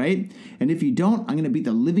back, right? And if you don't, I'm going to beat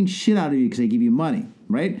the living shit out of you because I give you money,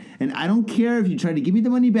 right? And I don't care if you try to give me the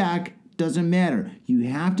money back. Doesn't matter. You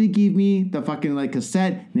have to give me the fucking like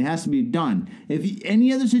cassette, and it has to be done.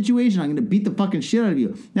 Any other situation, I'm gonna beat the fucking shit out of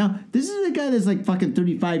you. Now, this is a guy that's like fucking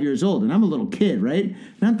 35 years old, and I'm a little kid, right? And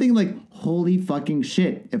I'm thinking like, holy fucking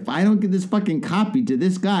shit! If I don't get this fucking copy to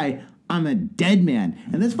this guy, I'm a dead man.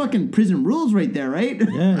 And that's fucking prison rules right there, right?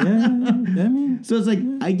 Yeah. So it's like,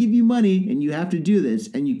 I give you money and you have to do this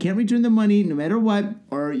and you can't return the money no matter what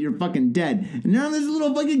or you're fucking dead. And now this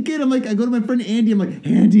little fucking kid, I'm like, I go to my friend Andy, I'm like,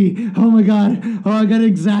 Andy, oh my God, oh, I got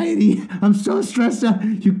anxiety. I'm so stressed out.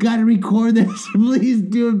 You gotta record this. Please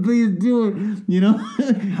do it. You know?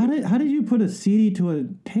 How did you put a CD to a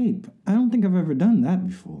tape? I don't think I've ever done that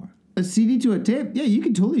before. A CD to a tape? Yeah, you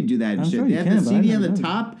can totally do that. I'm shit. sure They you have can, the but CD I've on the never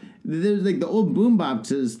top. There's like the old boom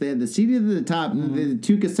boxes. They had the CD at the top and the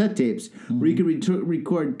two cassette tapes where you could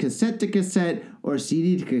record cassette to cassette or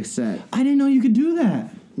CD to cassette. I didn't know you could do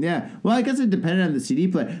that. Yeah. Well, I guess it depended on the CD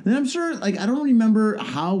player. And I'm sure, like, I don't remember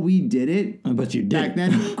how we did it. But you did. Back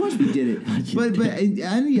then. Of course we did it. but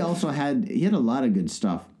and he also had a lot of good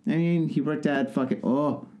stuff. I mean, he worked at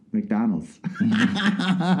McDonald's.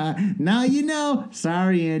 Now you know.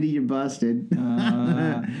 Sorry, Andy, you're busted.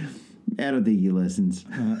 I don't think he listens.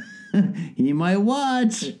 He might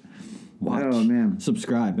watch. watch, Oh, man.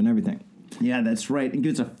 subscribe, and everything. Yeah, that's right. And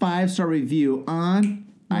give us a 5-star review on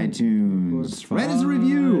iTunes. Write us a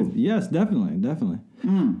review. Yes, definitely.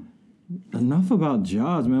 Enough about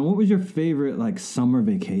Jaws, man. What was your favorite, like, summer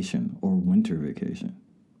vacation or winter vacation?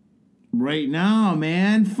 Right now,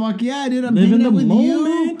 man. Fuck yeah, dude. I'm Live in hanging out the with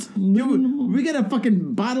moment. you. Live in the Dude, we got a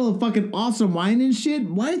fucking bottle of fucking awesome wine and shit.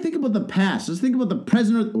 Why think about the past? Let's think about the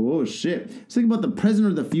present. Oh, shit. Let's think about the present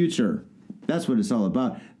or the future. That's what it's all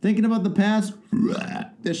about. Thinking about the past,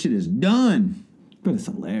 that shit is done. But it's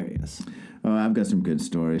hilarious. Oh, I've got some good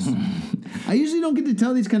stories. I usually don't get to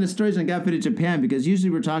tell these kind of stories on Got Faded Japan because usually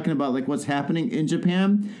we're talking about like what's happening in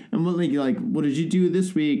Japan and what like what did you do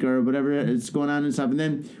this week or whatever is going on and stuff, and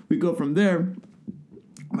then we go from there.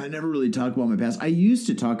 I never really talk about my past. I used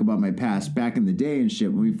to talk about my past back in the day and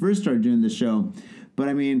shit when we first started doing the show, but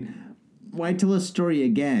I mean, why tell a story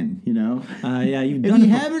again? You know? Yeah, you've done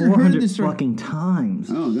it for 400 fucking times.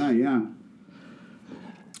 Oh god, yeah.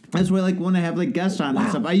 That's why, like, when I have, like, guests on and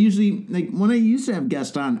stuff, I usually, like, when I used to have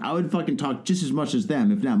guests on, I would fucking talk just as much as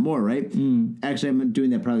them, if not more, right? Actually, I'm doing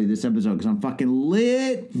that probably this episode because I'm fucking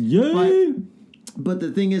lit. Yay! But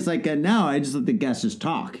the thing is, like, now I just let the guests just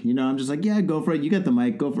talk. You know, I'm just like, yeah, go for it. You got the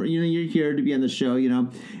mic. Go for it. You know, you're here to be on the show, you know?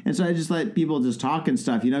 And so I just let people just talk and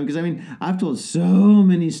stuff, you know? Because, I mean, I've told so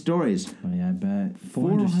many stories. Oh, yeah, I bet.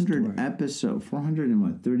 400 episodes.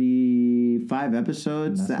 435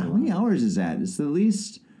 episodes? How many hours is that? It's at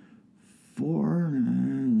least... I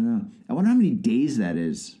wonder how many days that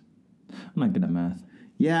is. I'm not good at math.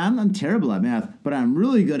 Yeah, I'm terrible at math, but I'm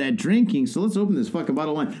really good at drinking. So let's open this fucking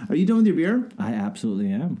bottle of wine. Are you done with your beer? I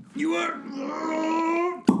absolutely am. You are.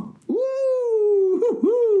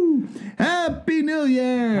 Woo! Happy New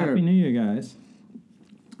Year! Happy New Year, guys.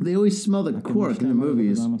 They always smell the cork in the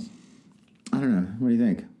movies. I don't know. What do you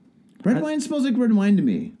think? Red wine smells like red wine to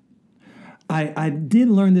me. I did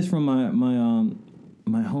learn this from my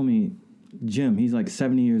homie Jim. He's like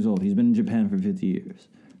 70 years old. He's been in Japan for 50 years.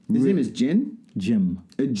 His name is Jin? Jim.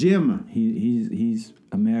 Jim. He's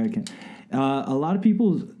American. A lot of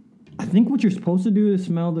people, I think what you're supposed to do to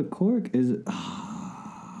smell the cork is,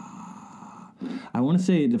 I want to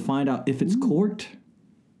say to find out if it's corked.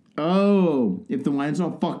 Oh, if the wine's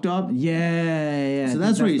all fucked up? Yeah. So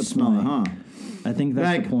that's why you smell it, huh? I think that's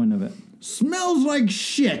like, the point of it. Smells like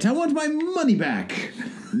shit. I want my money back.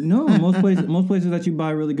 No, most places that you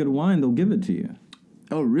buy really good wine, they'll give it to you.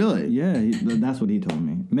 Oh, really? Yeah, that's what he told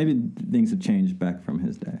me. Maybe things have changed back from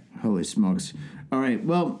his day. Holy smokes. All right,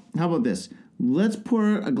 well, how about this? Let's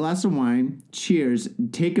pour a glass of wine, cheers,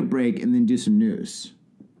 take a break, and then do some news.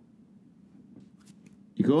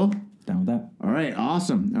 You cool? Down with that. All right,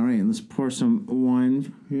 awesome. All right, let's pour some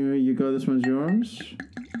wine. Here you go. This one's yours.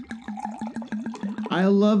 I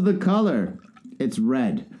love the color. It's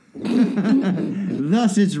red.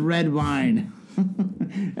 Thus, it's red wine.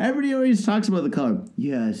 Everybody always talks about the color.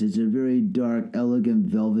 Yes, it's a very dark, elegant,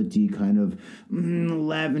 velvety kind of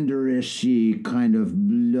lavenderish-y kind of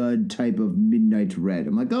blood type of midnight red.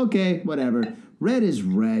 I'm like, okay, whatever. Red is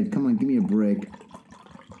red. Come on, give me a break.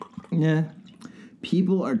 Yeah.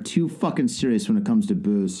 People are too fucking serious when it comes to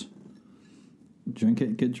booze. Drink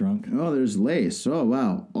it, get drunk. Oh, there's lace. Oh,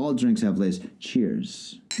 wow. All drinks have lace.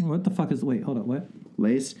 Cheers. What the fuck is... Wait, hold up. What?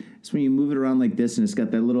 Lace? It's when you move it around like this and it's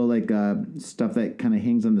got that little, like, stuff that kind of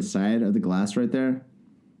hangs on the side of the glass right there.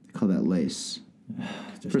 They call that lace.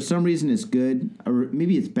 For some reason, it's good. Or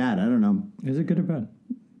maybe it's bad. I don't know. Is it good or bad?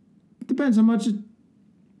 Depends how much it...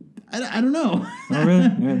 I don't know. Oh, really?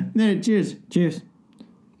 Yeah. There, cheers. Cheers.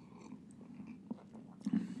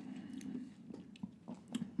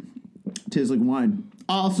 Tastes like wine.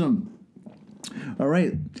 Awesome. All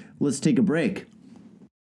right, let's take a break.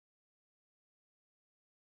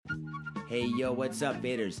 Hey, yo, what's up,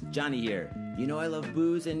 Vaders? Johnny here. You know I love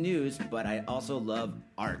booze and news, but I also love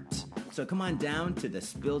art. So come on down to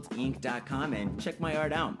thespiltink.com and check my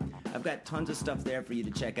art out. I've got tons of stuff there for you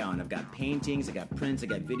to check out. I've got paintings, I got prints, I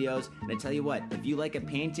got videos. And I tell you what, if you like a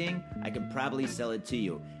painting, I could probably sell it to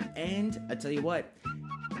you. And I tell you what,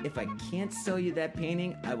 if I can't sell you that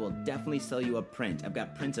painting, I will definitely sell you a print. I've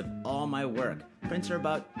got prints of all my work. Prints are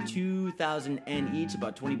about 2,000 Yen each,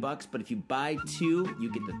 about $20, but if you buy two,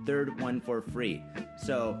 you get the third one for free.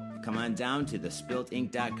 So come on down to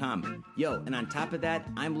thespiltink.com. Yo, and on top of that,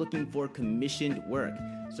 I'm looking for commissioned work.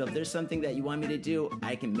 So if there's something that you want me to do,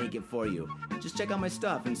 I can make it for you. Just check out my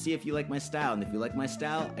stuff and see if you like my style. And if you like my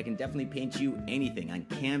style, I can definitely paint you anything on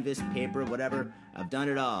canvas, paper, whatever. I've done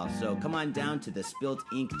it all. So come on down to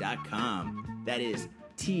thespiltink.com. That is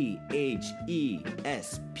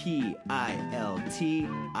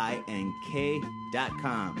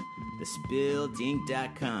THESPILTINK.com.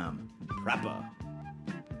 Thespiltink.com. Proper.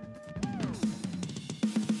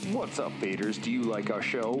 What's up, Faders? Do you like our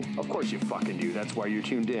show? Of course you fucking do. That's why you're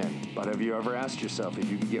tuned in. But have you ever asked yourself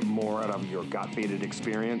if you could get more out of your Got Faded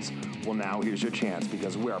experience? Well, now here's your chance,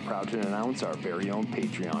 because we are proud to announce our very own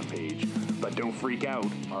Patreon page. But don't freak out.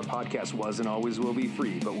 Our podcast was and always will be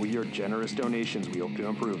free, but with your generous donations, we hope to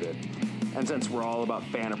improve it. And since we're all about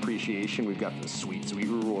fan appreciation, we've got the sweet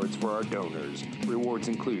rewards for our donors. Rewards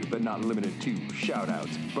include, but not limited to,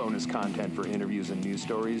 shout-outs, bonus content for interviews and news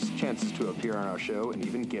stories, chances to appear on our show, and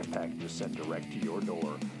even gift packages sent direct to your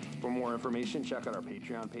door. For more information, check out our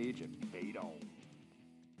Patreon page and fade on.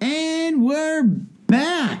 And we're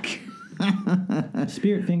back!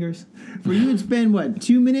 Spirit fingers. For you, it's been, what,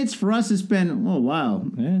 2 minutes? For us, it's been, oh, wow.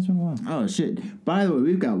 Yeah, it's been a while. Oh, shit. By the way,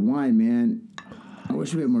 we've got wine, man. I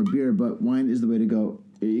wish we had more beer, but wine is the way to go.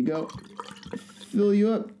 Here you go. Fill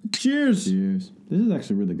you up. Cheers. Cheers. This is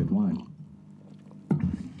actually really good wine.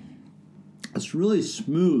 It's really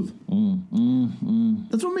smooth.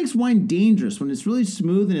 That's what makes wine dangerous. When it's really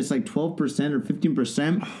smooth and it's like 12% or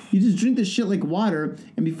 15%, you just drink this shit like water,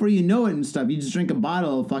 and before you know it and stuff, you just drink a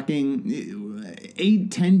bottle of fucking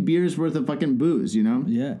 8-10 beers worth of fucking booze, you know?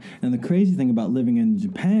 Yeah. And the crazy thing about living in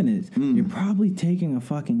Japan is you're probably taking a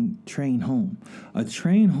fucking train home. A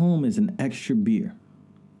train home is an extra beer.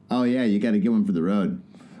 Oh, yeah, you got to get one for the road.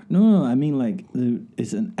 No, I mean, like,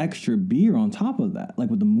 it's an extra beer on top of that. Like,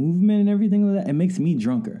 with the movement and everything like that, it makes me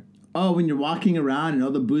drunker. Oh, when you're walking around and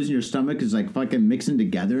all the booze in your stomach is, like, fucking mixing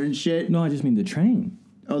together and shit? No, I just mean the train.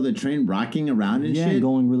 Oh, the train rocking around and shit? Yeah,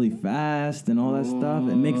 going really fast and all that stuff.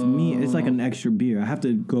 It makes me, it's like an extra beer. I have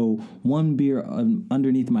to go one beer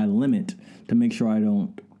underneath my limit to make sure I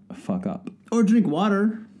don't fuck up. Or drink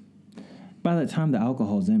water. By the time the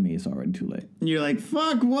alcohol's in me, it's already too late. And you're like,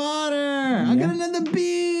 fuck water! Yeah. I got another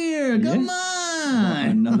beer! Come on!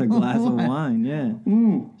 Another glass of wine, yeah.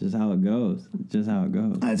 Just how it goes. Just how it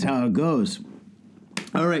goes. That's how it goes.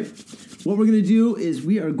 All right. What we're going to do is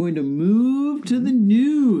we are going to move to the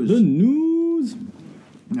news. The news!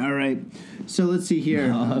 All right. So let's see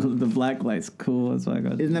here. Oh, the black light's cool. That's why I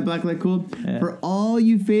got. Isn't that black light cool? Yeah. For all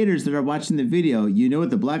you faders that are watching the video, you know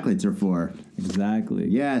what the black lights are for. Exactly.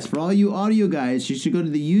 Yes, for all you audio guys, you should go to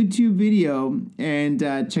the YouTube video and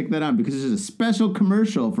check that out, because there's a special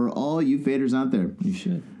commercial for all you faders out there. You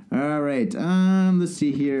should. All right. Let's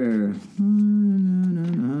see here.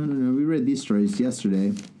 No. We read these stories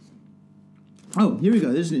yesterday. Oh, here we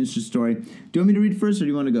go. This is an interesting story. Do you want me to read first, or do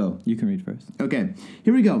you want to go? You can read first. Okay,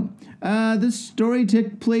 here we go. This story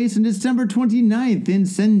took place on December 29th in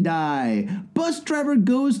Sendai. Bus driver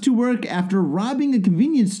goes to work after robbing a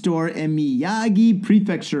convenience store in Miyagi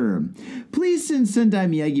Prefecture. Police in Sendai,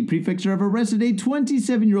 Miyagi Prefecture have arrested a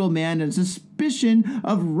 27-year-old man on suspicion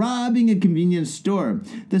of robbing a convenience store.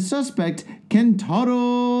 The suspect,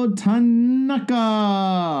 Kentaro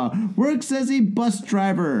Tanaka, works as a bus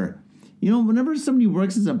driver. You know, whenever somebody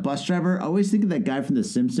works as a bus driver, I always think of that guy from The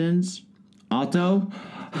Simpsons, Otto.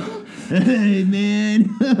 Hey,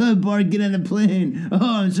 man, Bart, get on the plane.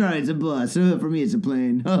 Oh, I'm sorry, it's a bus. For me, it's a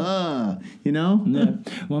plane. You know? Yeah.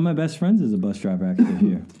 One of my best friends is a bus driver actually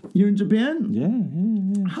here. You're in Japan?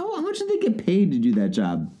 Yeah. How much did they get paid to do that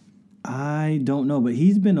job? I don't know, but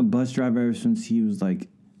he's been a bus driver ever since he was like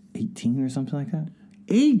 18 or something like that.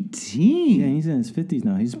 18? Yeah, he's in his 50s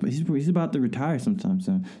now. He's about to retire sometime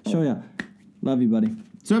soon. Shoya, love you, buddy.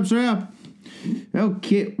 What's up, Shoya?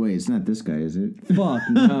 Okay, wait, it's not this guy, is it? Fuck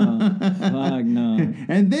no. Fuck no.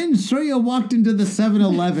 And then Shoya walked into the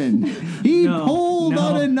 7-Eleven. He pulled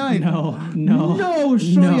out a knife. No,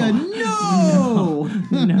 Shoya, no!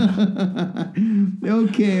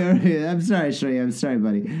 Okay, all right. I'm sorry, Shoya. I'm sorry,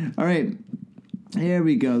 buddy. All right. Here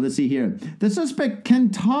we go. Let's see here. The suspect,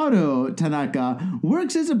 Kentaro Tanaka,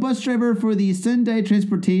 works as a bus driver for the Sendai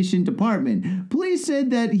Transportation Department. Police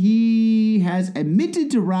said that he has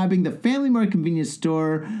admitted to robbing the Family Mart convenience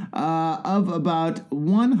store of about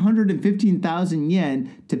 115,000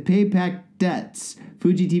 yen to pay back debts,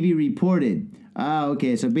 Fuji TV reported.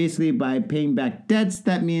 Okay, so basically by paying back debts,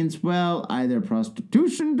 that means, well, either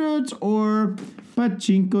prostitution debts or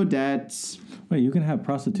pachinko debts. Wait, you can have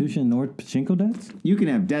prostitution or pachinko debts? You can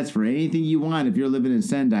have debts for anything you want if you're living in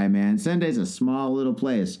Sendai, man. Sendai's a small little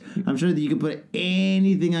place. I'm sure that you can put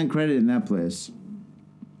anything on credit in that place.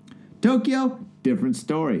 Tokyo, different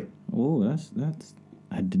story. Oh, that's.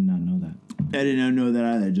 I did not know that. I did not know that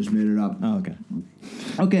either. I just made it up. Oh, okay.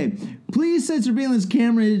 Okay. Police said surveillance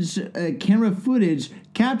camera footage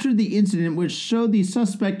captured the incident, which showed the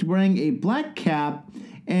suspect wearing a black cap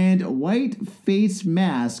and white face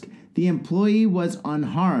mask. The employee was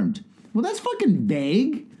unharmed. Well, that's fucking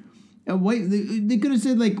vague. A white. They could have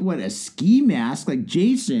said like what, a ski mask, like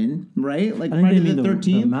Jason, right? Like I think Friday they the mean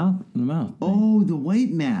 13th. the mouth. Oh, the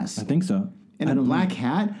white mask. I think so. And a black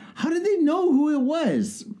hat? How did they know who it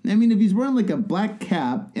was? I mean, if he's wearing like a black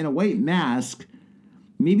cap and a white mask,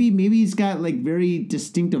 maybe he's got like very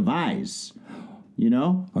distinctive eyes, you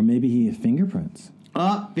know? Or maybe he has fingerprints.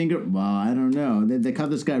 Well, I don't know. They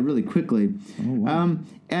caught this guy really quickly. Oh, wow.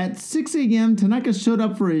 At 6 a.m., Tanaka showed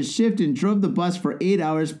up for his shift and drove the bus for 8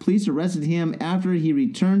 hours. Police arrested him after he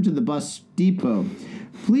returned to the bus depot.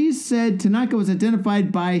 Police said Tanaka was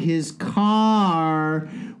identified by his car,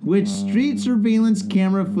 which street surveillance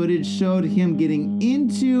camera footage showed him getting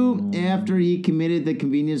into after he committed the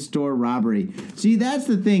convenience store robbery. See, that's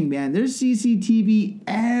the thing, man. There's CCTV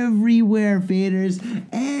everywhere, faders,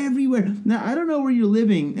 everywhere. Now, I don't know where you're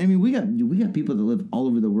living. I mean, we got people that live all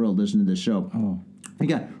over the world listening to this show. Oh. We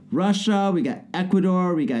got Russia, we got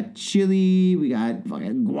Ecuador, we got Chile, we got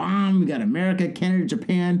fucking Guam, we got America, Canada,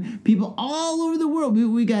 Japan, people all over the world.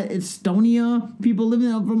 We got Estonia, people living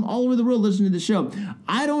from all over the world listening to the show.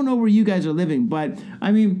 I don't know where you guys are living, but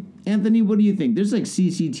I mean, Anthony, what do you think? There's like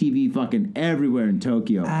CCTV fucking everywhere in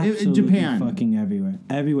Tokyo. Absolutely In Japan. fucking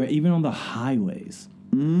everywhere, even on the highways.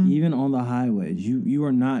 Even on the highways, you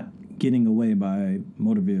are not getting away by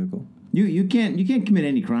motor vehicle. You can't commit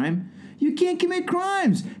any crime. You can't commit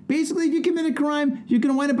crimes. Basically, if you commit a crime, you're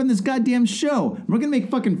going to wind up on this goddamn show. We're going to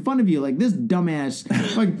make fucking fun of you like this dumbass.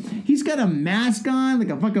 He's got a mask on,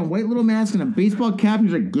 like a fucking white little mask and a baseball cap.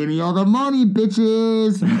 He's like, give me all the money,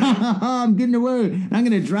 bitches. I'm getting away. I'm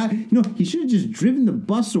going to drive. He should have just driven the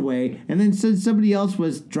bus away and then said somebody else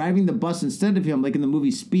was driving the bus instead of him, like in the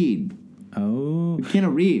movie Speed. Oh.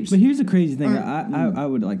 Keanu Reeves. But here's the crazy thing I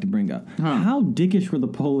would like to bring up. Huh. How dickish were the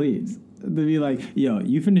police? To be like, yo,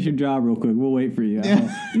 you finish your job real quick. We'll wait for you.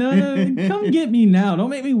 No, come get me now.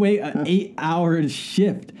 Don't make me wait an 8-hour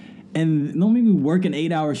shift. And don't make me work an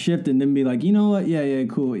 8-hour shift and then be like, you know what? Yeah,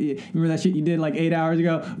 cool. Yeah. Remember that shit you did like 8 hours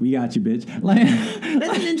ago? We got you, bitch. Like,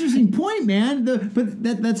 that's an interesting point, man. But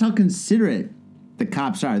that's how considerate the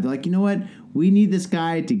cops are. They're like, you know what? We need this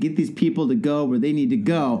guy to get these people to go where they need to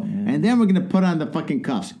go, and then we're going to put on the fucking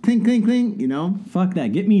cuffs. Cling, cling, cling, you know? Fuck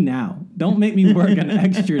that. Get me now. Don't make me work an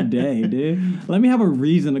extra day, dude. Let me have a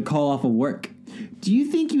reason to call off of work. Do you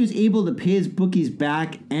think he was able to pay his bookies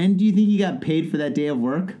back, and do you think he got paid for that day of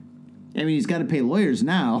work? I mean, he's got to pay lawyers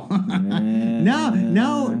now.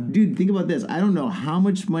 No, dude, think about this. I don't know how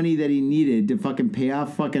much money that he needed to fucking pay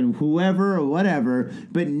off fucking whoever or whatever,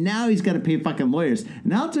 but now he's got to pay fucking lawyers.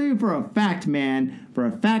 And I'll tell you for a fact, man, for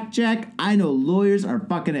a fact check, I know lawyers are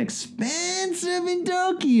fucking expensive in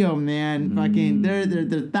Tokyo, man. Fucking, they're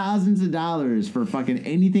thousands of dollars for fucking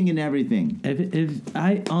anything and everything. If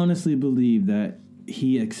I honestly believe that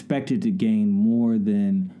he expected to gain more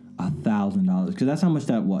than $1,000 because that's how much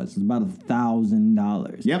that was. It's about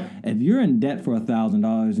 $1,000. Yep. If you're in debt for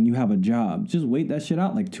 $1,000 and you have a job, just wait that shit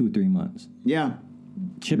out like 2-3 months. Yeah.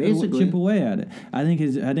 Chip away at it. I think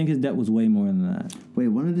his debt was way more than that. Wait,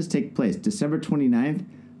 when did this take place? December 29th?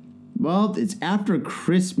 Well, it's after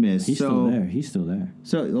Christmas. He's still there.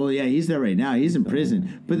 So, yeah, he's there right now. He's in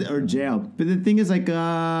prison, or jail. But the thing is, like,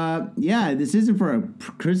 this isn't for a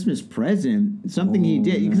Christmas present. Something he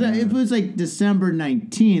did. Because if it was like December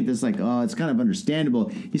 19th, it's like, it's kind of understandable.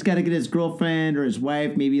 He's got to get his girlfriend or his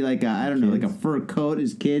wife, maybe like I don't know, like a fur coat,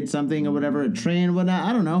 his kid, something or whatever, a train, whatnot.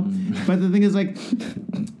 I don't know. But the thing is, like,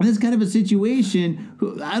 this kind of a situation.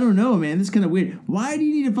 I don't know, man. This is kind of weird. Why do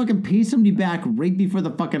you need to fucking pay somebody back right before the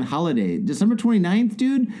fucking holiday? December 29th,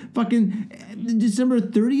 dude? Fucking December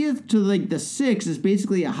 30th to like the 6th is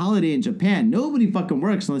basically a holiday in Japan. Nobody fucking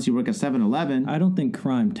works unless you work at 7-Eleven. I don't think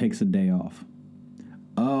crime takes a day off.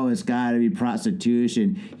 Oh, it's gotta be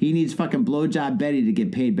prostitution. He needs fucking blowjob Betty to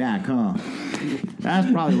get paid back, huh? That's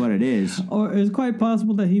probably what it is. Or it's quite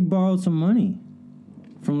possible that he borrowed some money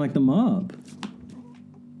from like the mob.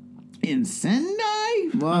 In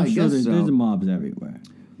Sendai? Well, I'm I sure guess so. There's mobs everywhere.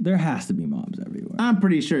 There has to be mobs everywhere. I'm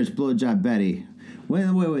pretty sure it's blowjob Betty. Wait.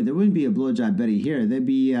 There wouldn't be a blowjob Betty here. There'd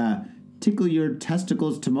be tickle your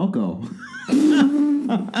testicles Tomoko.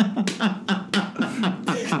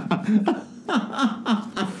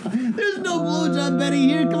 There's no blowjob Betty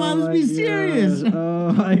here. Come on, let's be serious.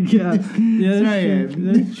 Oh my god. Yeah,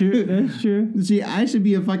 that's true. That's true. See, I should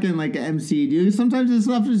be a fucking like MC, dude. Sometimes this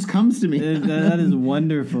stuff just comes to me. That is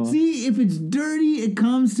wonderful. See, if it's dirty, it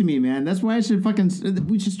comes to me, man. That's why we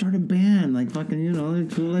should start a band, like fucking,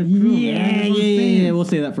 like Cool Life Crew. Yeah. We'll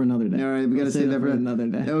say that for another day. All right, we gotta say that for another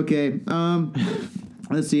day. Okay.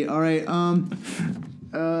 Let's see. All right.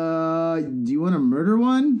 Do you want a murder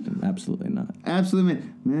one? Absolutely not. Absolutely.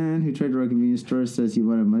 Man who tried to rob a convenience store says he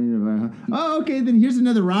wanted money to buy a... Oh, okay, then here's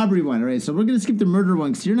another robbery one. All right, so we're going to skip the murder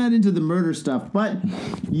one because you're not into the murder stuff, but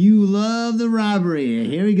you love the robbery.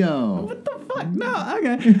 Here we go. What the fuck? No,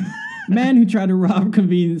 okay. Man who tried to rob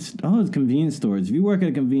convenience... Oh, it's convenience stores. If you work at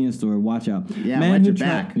a convenience store, watch out. Yeah, man watch who your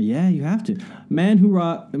back. Yeah, you have to. Man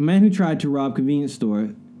who tried to rob convenience store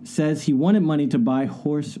says he wanted money to buy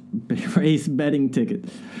horse race betting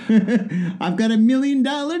tickets. I've got $1 million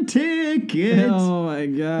ticket. Oh my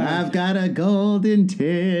god. I've got a golden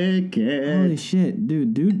ticket. Holy shit,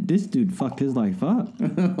 dude, this dude fucked his life up.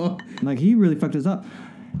 Like, he really fucked us up.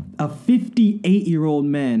 A 58-year-old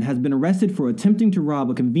man has been arrested for attempting to rob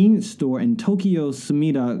a convenience store in Tokyo's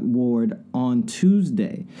Sumida ward on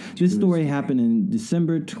Tuesday. This story happened in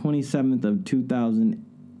December 27th of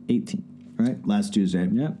 2018, right? Last Tuesday.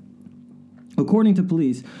 Yeah. According to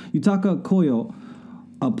police, Yutaka Koyo,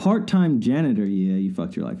 a part-time janitor, yeah, you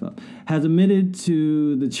fucked your life up, has admitted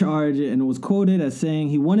to the charge and was quoted as saying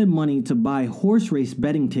he wanted money to buy horse race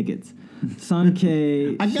betting tickets.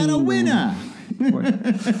 Sankei I got a winner.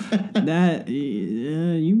 That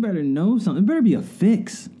you better know something. It better be a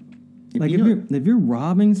fix. If you're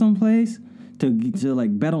robbing someplace to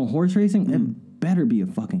like bet on horse racing, it better be a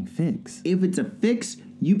fucking fix. If it's a fix,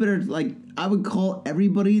 you better, like, I would call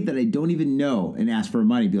everybody that I don't even know and ask for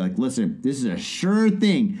money. Be like, listen, this is a sure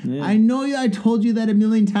thing. Yeah. I know I told you that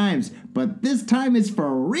 1,000,000 times, but this time it's for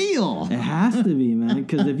real. It has to be, man,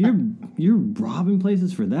 because if you're robbing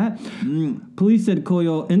places for that. Police said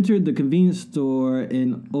Koyo entered the convenience store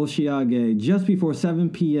in Oshiage just before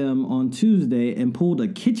 7 p.m. on Tuesday and pulled a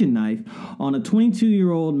kitchen knife on a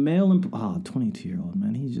 22-year-old male. 22-year-old,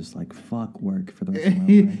 man. He's just like, fuck work for the rest of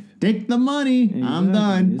my life. Take the money. Exactly. I'm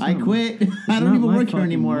done. I quit. I don't even work here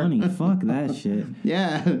anymore. Money. Fuck that shit.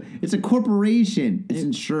 Yeah. It's a corporation. It's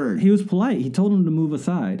insured. He was polite. He told him to move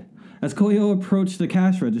aside. As Koyo approached the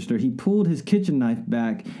cash register, he pulled his kitchen knife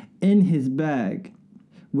back in his bag,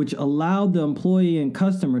 which allowed the employee and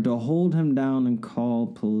customer to hold him down and call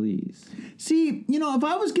police. See, if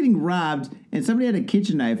I was getting robbed and somebody had a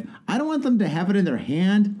kitchen knife, I don't want them to have it in their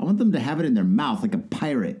hand. I want them to have it in their mouth like a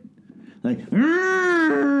pirate. Like, give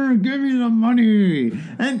me the money.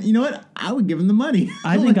 And you know what? I would give them the money.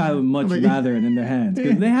 I think I would much rather it in their hands.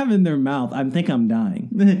 Because they have it in their mouth, I think I'm dying.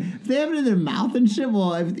 If they have it in their mouth and shit,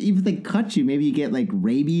 well, if they cut you, maybe you get, like,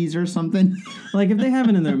 rabies or something. Like, if they have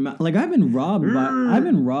it in their mouth. Like, I've been robbed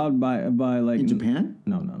by like... In Japan?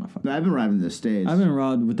 No, fuck. I've been robbed in the States. I've been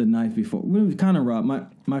robbed with a knife before. We was kind of robbed.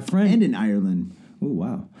 My friend... And in Ireland. Oh,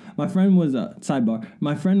 wow. My friend was... sidebar.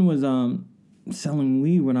 My friend was... selling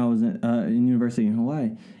weed when I was in university in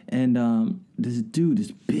Hawaii, and this dude,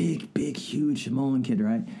 this big, huge Samoan kid,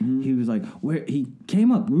 right? Mm-hmm. He was like, he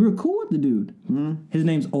came up. We were cool with the dude. Mm-hmm. His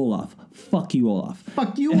name's Olaf. Fuck you, Olaf.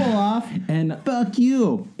 Fuck you, Olaf. And fuck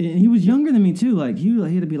you. And he was younger than me too. Like he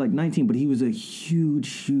had to be like 19, but he was a huge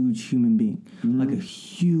human being, like a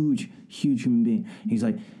huge human being. He's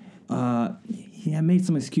like, he had made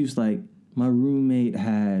some excuse like my roommate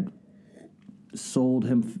had sold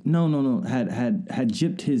him had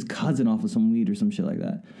gypped his cousin off of some weed or some shit like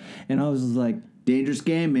that. And I was just like, dangerous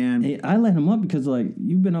game, man. I let him up because like,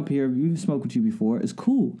 you've been up here, we've smoked with you before, it's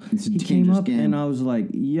cool. He came up game. And I was like,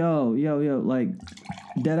 yo, like,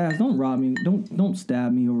 dead ass, don't rob me, don't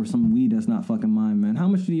stab me over some weed that's not fucking mine, man. How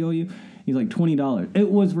much did he owe you? He's like, $20. It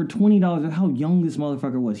was for $20. That's how young this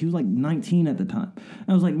motherfucker was. He was like 19 at the time.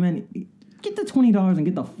 I was like, man, get the $20 and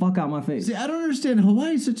get the fuck out my face. See, I don't understand.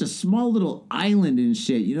 Hawaii is such a small little island and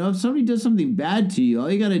shit. If somebody does something bad to you, all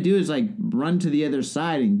you gotta do is like run to the other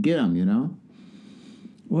side and get them.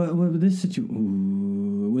 Well, with this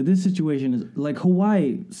situation is like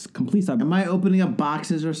Hawaii, complete side. Am I opening up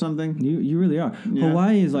boxes or something? You really are. Yeah.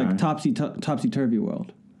 Hawaii is like topsy-turvy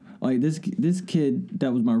world. Like this kid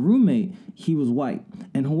that was my roommate, he was white,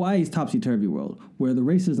 and Hawaii is topsy-turvy world where the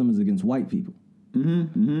racism is against white people. You know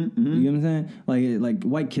what I'm saying? Like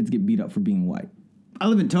white kids get beat up for being white. I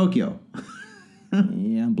live in Tokyo.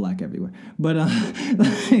 Yeah, I'm black everywhere. But I'm not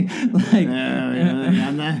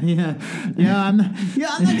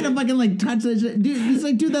gonna fucking like touch that shit. Dude, it's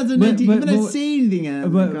like 2019. But I say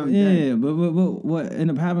anything. But what ended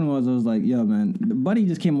up happening was I was like, yo, man, the buddy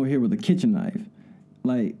just came over here with a kitchen knife.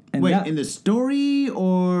 Like, and wait, in the story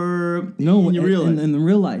or no, in real life? In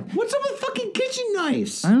real life. What's up with fucking kitchen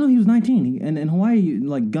knives? I don't know. He was 19, and in Hawaii,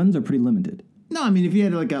 like guns are pretty limited. No, I mean if you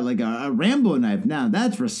had like a Rambo knife, now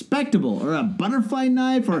that's respectable, or a butterfly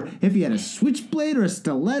knife, or if you had a switchblade or a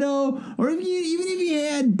stiletto, or even if you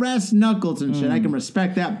had brass knuckles and shit, I can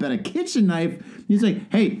respect that. But a kitchen knife, he's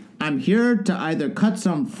like, hey, I'm here to either cut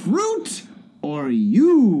some fruit or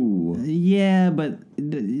you. Yeah, but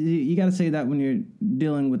you got to say that when you're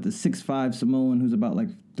dealing with the 6'5" Samoan who's about like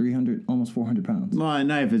 300, almost 400 pounds. Well, a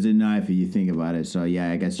knife is a knife if you think about it. So, yeah,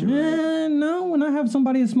 I guess you're right. No, when I have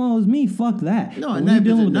somebody as small as me, fuck that. No, a when knife you're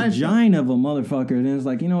dealing is a with knife. a giant of a motherfucker, then it's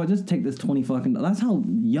like, you know what, just take this $20. That's how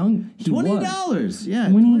young he was. $20. Yeah,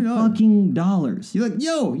 $20 $20. fucking dollars. You're like,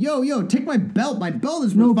 yo, take my belt. My belt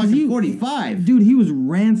is No, worth 'cause fucking you- 45. Dude, he was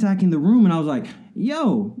ransacking the room, and I was like,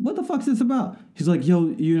 yo, what the fuck's this about? He's like, yo,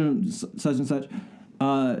 you know, such and such.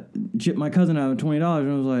 Chip my cousin out of $20,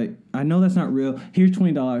 and I was like, I know that's not real. Here's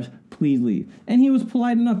 $20. Please leave. And he was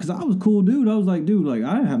polite enough because I was a cool dude. I was like, dude, like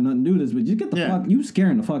I didn't have nothing to do with this, but just get the fuck. You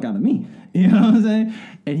scaring the fuck out of me. You know what I'm saying?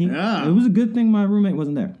 And it was a good thing my roommate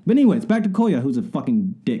wasn't there. But anyways, back to Koya, who's a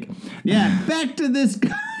fucking dick. Yeah, back to this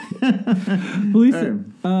guy. Police.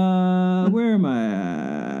 Where am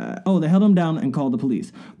I? Oh, they held him down and called the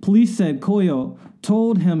police. Police said Koyo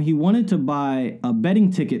told him he wanted to buy a betting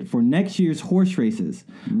ticket for next year's horse races,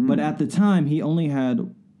 but at the time he only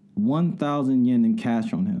had 1,000 yen in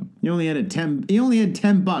cash on him. He only had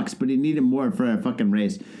 $10, but he needed more for a fucking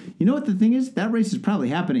race. You know what the thing is? That race is probably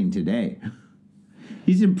happening today.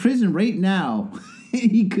 He's in prison right now.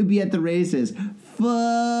 He could be at the races.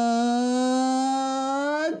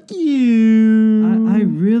 Fuck you. I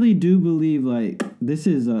really do believe like this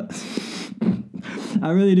is a I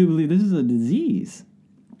really do believe this is a disease.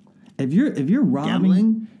 If you're robbing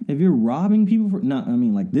Gambling? If you're robbing people for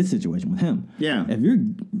like this situation with him. Yeah.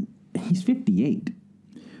 He's 58.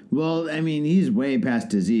 Well, I mean, he's way past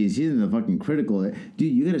disease. He's in the fucking critical.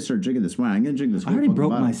 Dude, you gotta start drinking this wine. I'm gonna drink this whole I already fucking broke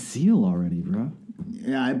bottle. my seal already, bro.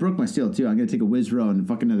 Yeah, I broke my seal too. I'm gonna take a whiz row in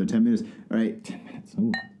fucking another 10 minutes. All right. 10 minutes.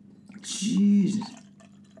 Ooh. Jesus.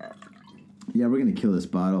 Yeah, we're gonna kill this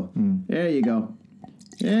bottle. There you go.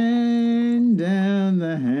 And down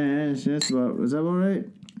the hash. Is that all right?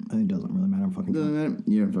 It doesn't really matter. I'm fucking Doesn't drunk.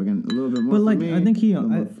 matter. You're fucking a little bit more But, for like, me. I think he- a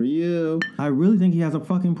little more for you. I really think he has a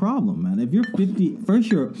fucking problem, man. If you're 50, first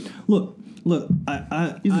you're look.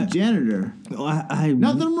 He's a janitor. I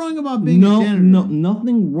Nothing wrong about being a janitor. No,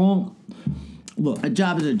 nothing wrong. Look, A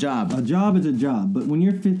job is a job. a job is a job, but when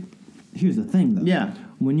you're here's the thing though. Yeah.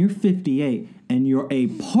 When you're 58 and you're a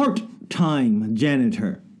part-time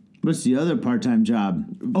janitor. What's the other part-time job?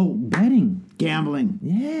 Oh, betting. Gambling.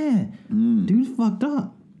 Yeah. Dude's fucked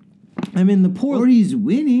up. I mean, the poor. Or he's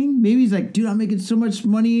winning. Maybe he's like, dude, I'm making so much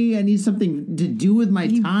money. I need something to do with my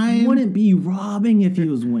time. He wouldn't be robbing if he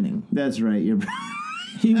was winning. That's right. You're.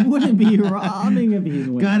 He wouldn't be robbing if he's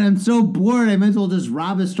winning. God, I'm so bored. I might as well just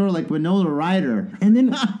rob a store like Winona Ryder. And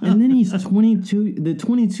then he's 22, the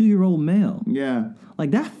 22-year-old male. Yeah.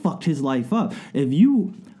 Like, that fucked his life up.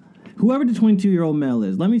 Whoever the 22-year-old male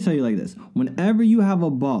is, let me tell you like this. Whenever you have a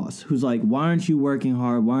boss who's like, why aren't you working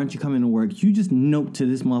hard? Why aren't you coming to work? You just note to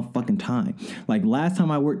this motherfucking time. Like, last time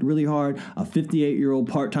I worked really hard, a 58-year-old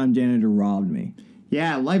part-time janitor robbed me.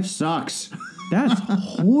 Yeah, life sucks. That's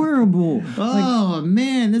horrible. Oh,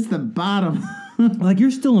 man, that's the bottom. Like, you're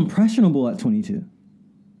still impressionable at 22.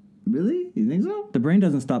 Really? You think so? The brain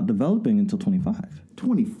doesn't stop developing until 25.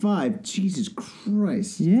 25? Jesus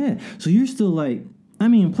Christ. Yeah. So you're still like,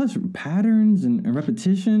 plus patterns and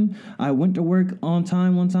repetition. I went to work on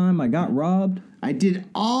time one time. I got robbed. I did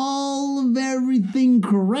all of everything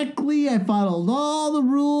correctly. I followed all the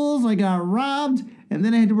rules. I got robbed. And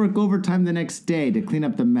then I had to work overtime the next day to clean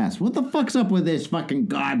up the mess. What the fuck's up with this fucking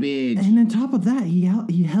garbage? And on top of that, he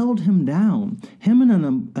held him down. Him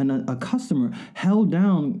and a customer held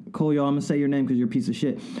down Koyo. I'm going to say your name because you're a piece of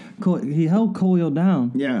shit. He held Koyo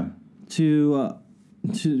down Yeah. to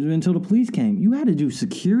until the police came. You had to do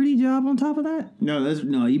security job on top of that?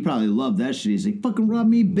 No, he probably loved that shit. He's like, fucking rob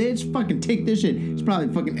me, bitch. Fucking take this shit. He's probably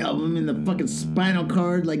fucking elbow him in the fucking spinal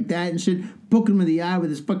cord like that and shit. Poking him in the eye with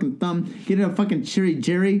his fucking thumb. Get a fucking Cherry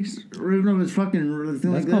Jerry. Ripping up his fucking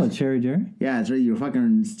thing That's like called this. a Cherry Jerry? Yeah, it's right. You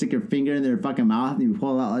fucking stick your finger in their fucking mouth and you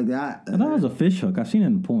pull it out like that. I thought it was a fish hook. I've seen it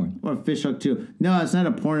in porn. Or a fish hook too. No, it's not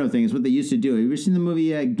a porno thing. It's what they used to do. Have you ever seen the movie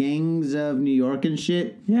Gangs of New York and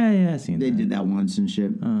shit? Yeah, I've seen They that. did that once and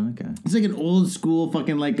shit. Oh, okay. It's like an old school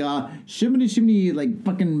fucking like shimmy like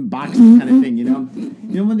fucking box kind of thing, you know? You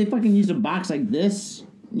know when they fucking use a box like this?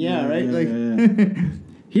 Yeah, right? Yeah.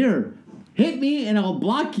 Here, hit me and I'll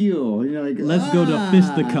block you. You know, like Let's go to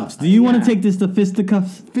fisticuffs. Do you want to take this to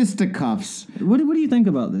fisticuffs? fisticuffs? What do you think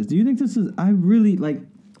about this? Do you think this is? I really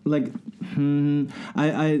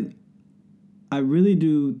I really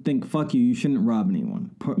do think fuck you. You shouldn't rob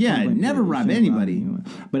anyone. Yeah, Point blank never period. You rob shouldn't anybody. anyone.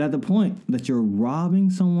 But at the point that you're robbing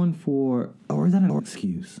someone for, or is that an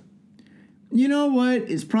excuse? You know what?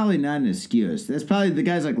 It's probably not an excuse. That's probably the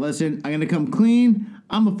guy's like, listen, I'm gonna come clean.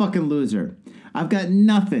 I'm a fucking loser. I've got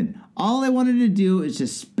nothing. All I wanted to do is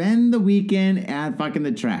just spend the weekend at fucking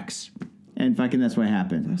the tracks. And fucking that's what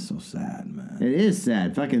happened. That's so sad, man. It is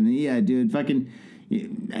sad. Fucking, yeah, dude. Fucking,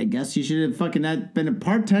 I guess you should have fucking not been a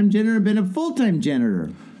part-time janitor, been a full-time janitor.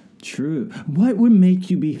 True. What would make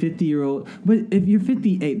you be 50-year-old? But if you're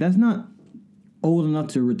 58, that's not old enough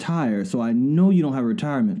to retire. So I know you don't have a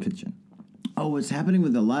retirement pension. Oh, what's happening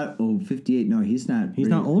with a lot? 58. No, he's not. He's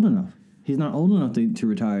not old enough. He's not old enough to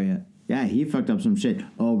retire yet. Yeah, he fucked up some shit.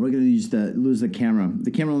 Oh, we're gonna lose the camera.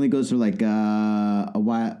 The camera only goes for like a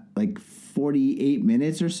while, like 48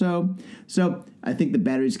 minutes or so. So I think the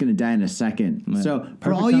battery's gonna die in a second. Right. So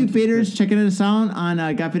for all you faders checking us out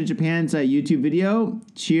on Got Faded Japan's YouTube video,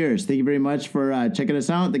 cheers! Thank you very much for checking us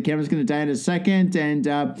out. The camera's gonna die in a second, and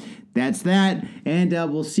that's that. And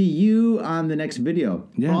we'll see you on the next video.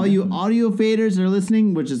 Yeah, for all you audio faders that are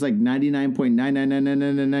listening, which is like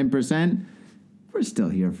 99.99999%. We're still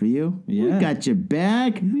here for you. Yeah. We got you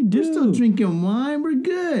back. We do. We're still drinking wine. We're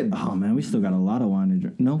good. Oh, man, we still got a lot of wine to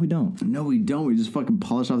drink. No, we don't. No, we don't. We just fucking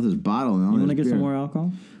polish off this bottle. You want to get some more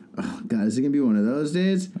alcohol? Oh, God, is it going to be one of those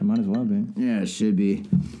days? It might as well be. Yeah, it should be.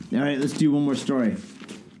 All right, let's do one more story.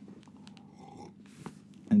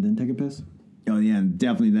 And then take a piss? Oh, yeah, and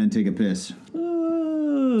definitely then take a piss.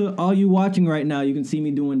 All you watching right now, you can see me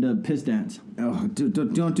doing the piss dance. Oh,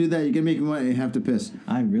 don't do that. You're going to make me have to piss.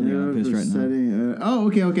 I really want to piss right now.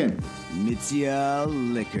 Okay. Mitsuya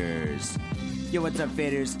Liquors. Yo, what's up,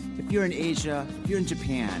 faders? If you're in Asia, if you're in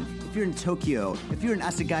Japan, if you're in Tokyo, if you're in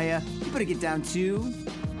Asagaya, you better get down to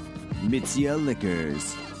Mitsuya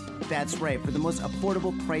Liquors. That's right, for the most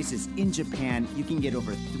affordable prices in Japan, you can get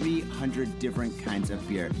over 300 different kinds of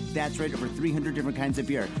beer. That's right, over 300 different kinds of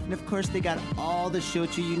beer. And of course, they got all the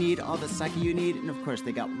shochu you need, all the sake you need, and of course,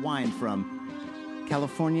 they got wine from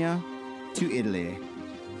California to Italy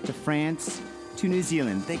to France to New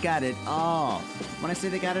Zealand. They got it all. When I say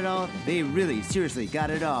they got it all, they really, seriously got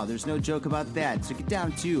it all. There's no joke about that. So get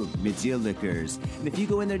down to Mitsuya Liquors. And if you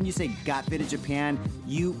go in there and you say, Got Faded Japan,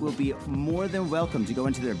 you will be more than welcome to go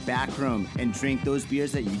into their back room and drink those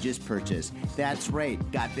beers that you just purchased. That's right,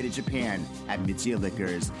 Got Faded Japan at Mitsuya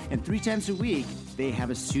Liquors. And 3 times a week, they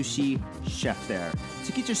have a sushi chef there.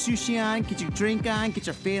 So get your sushi on, get your drink on, get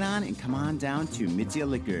your fade on, and come on down to Mitsuya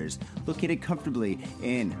Liquors, located comfortably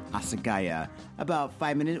in Asagaya, about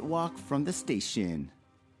 5-minute walk from the station.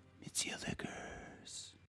 Mitsuya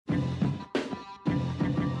Liquors.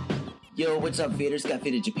 Yo, what's up, faders? Got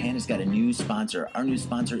Faded Japan has got a new sponsor. Our new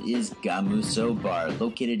sponsor is Gamuso Bar,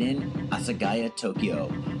 located in Asagaya,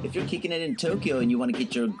 Tokyo. If you're kicking it in Tokyo and you want to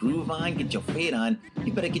get your groove on, get your fade on,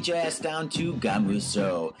 you better get your ass down to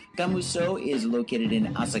Gamuso. Gamuso is located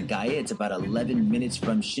in Asagaya. It's about 11 minutes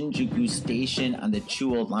from Shinjuku Station on the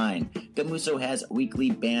Chuo line. Gamuso has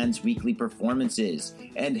weekly bands, weekly performances.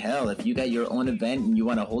 And hell, if you got your own event and you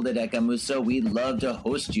want to hold it at Gamuso, we'd love to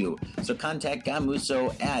host you. So contact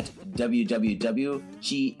Gamuso at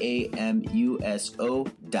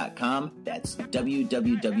www.gamuso.com. That's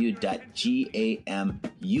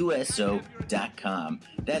www.gamuso.com.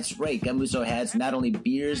 That's right, Gamuso has not only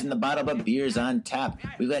beers in the bottle, but beers on tap.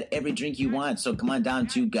 We've got every drink you want, so come on down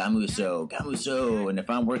to Gamuso. Gamuso, and if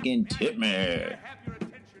I'm working, tip me.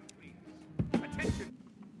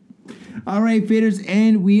 All right, faders,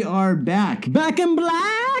 and we are back. Back in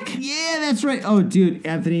black? Yeah, that's right. Oh, dude,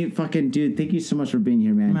 Anthony, fucking dude, thank you so much for being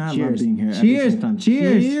here, man. I love being here. Cheers.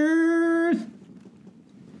 Cheers. Cheers.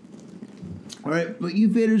 All right, what you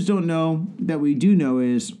faders don't know that we do know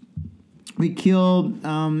is we killed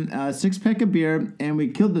a 6-pack of beer, and we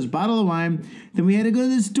killed this bottle of wine. Then we had to go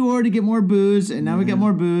to the store to get more booze, and now we got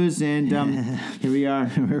more booze, and here we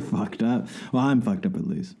are. We're fucked up. Well, I'm fucked up at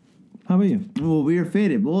least. How about you? Well, we are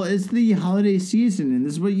faded. Well, it's the holiday season, and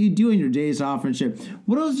this is what you do on your days off and shit.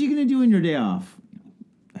 What else are you going to do on your day off?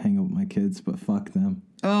 Hang out with my kids, but fuck them.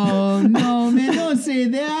 Oh, no, man, don't say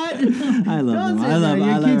that. I love them.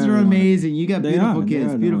 Your kids are amazing. You got beautiful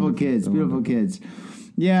kids. Beautiful kids.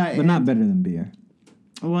 Yeah. But not better than beer.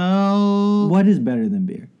 Well. What is better than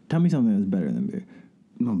beer? Tell me something that's better than beer.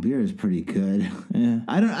 No, beer is pretty good. Yeah.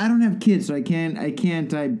 I don't have kids, so I can't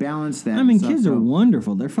balance that. I mean, kids are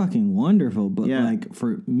wonderful. They're fucking wonderful, but like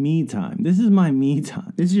for me time. This is my me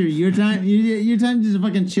time. This is your time. Your time to just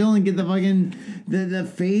fucking chill and get the fucking the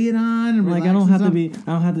fade on and like I don't have to be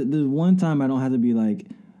there's one time I don't have to be like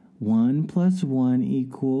 1 + 1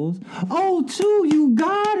 equals 2. You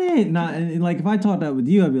got it. Not like if I talked that with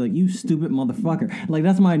you, I'd be like, you stupid motherfucker. Like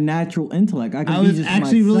that's my natural intellect. I was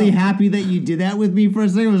actually really happy that you did that with me for a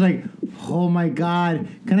second. I was like, oh my god,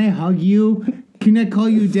 can I hug you? Can I call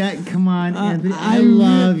you Dad? Come on, Anthony. I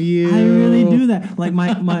love you. I really do that. Like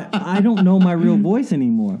my I don't know my real voice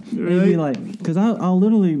anymore. Really? It'd be like, because I'll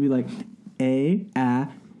literally be like,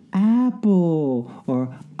 apple,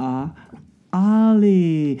 or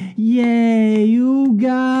Ollie, yay, you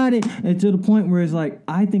got it. And to the point where it's like,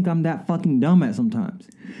 I think I'm that fucking dumb at sometimes.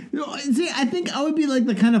 See, I think I would be like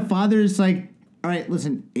the kind of father that's like, all right,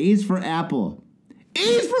 listen, A's for apple.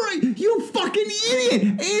 A's for, you fucking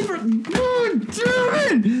idiot. A's for, God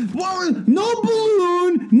damn it. No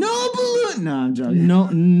balloon. No, I'm joking.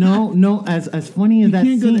 No. As funny as that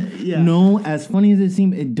seems, as funny as it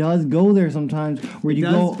seems, it does go there sometimes where you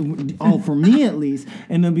go, for me at least,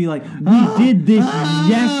 and they'll be like, we did this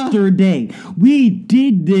yesterday. We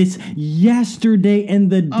did this yesterday and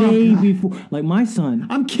the day before. Like my son.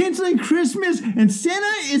 I'm canceling Christmas and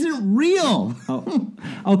Santa isn't real.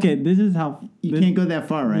 Okay, this is how. You can't go that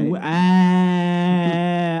far, right?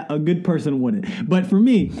 A good person wouldn't. But for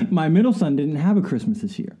me, my middle son didn't have a Christmas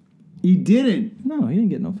this year. He didn't? No, he didn't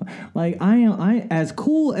get no fun. Like, I as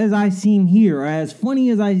cool as I seem here, or as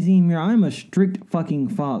funny as I seem here, I'm a strict fucking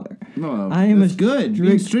father. No, I am that's good.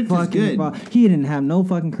 Being strict is good. He didn't have no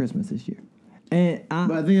fucking Christmas this year. And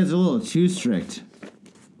but I think it's a little too strict.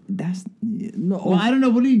 That's... No. Well, I don't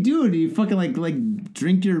know. What do you do? Do you fucking, like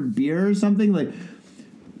drink your beer or something? Like...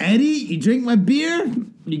 Eddie, you drink my beer,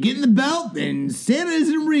 you get in the belt, and Santa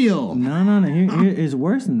isn't real. No. Here is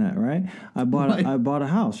worse than that, right? I bought a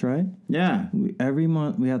house, right? Yeah. Every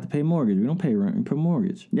month we have to pay mortgage. We don't pay rent, we pay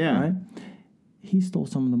mortgage. Yeah. Right? He stole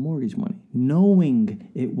some of the mortgage money, knowing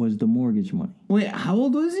it was the mortgage money. Wait, how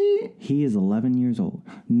old was he? He is 11 years old,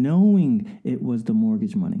 knowing it was the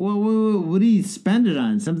mortgage money. Well, what did he spend it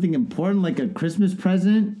on? Something important, like a Christmas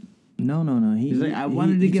present? No. He's like, I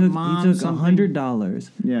wanted to get Mom He took $100.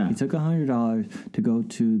 Yeah. He took $100 to go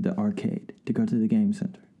to the arcade, to go to the game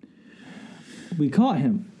center. We caught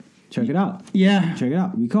him. Check it out. Yeah. Check it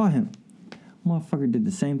out. We caught him. Motherfucker did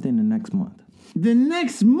the same thing the next month. The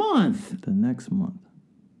next month?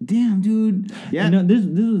 Damn, dude. Yeah. This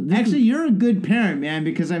actually, you're a good parent, man,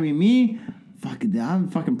 because, I mean, me... I'm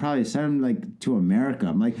fucking probably sending him, like, to America.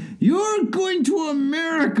 I'm like, you're going to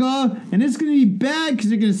America, and it's going to be bad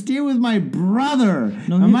because you're going to stay with my brother.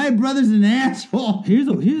 And my brother's an asshole. Here's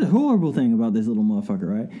a horrible thing about this little motherfucker,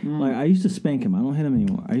 right? Like, I used to spank him. I don't hit him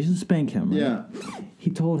anymore. I used to spank him, right? Yeah.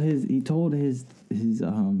 He told his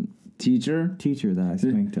teacher that I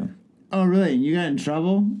spanked him. Oh, really? You got in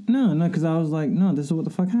trouble? No, because I was like, no, this is what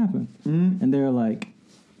the fuck happened. Mm-hmm. And they're like,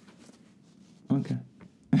 okay.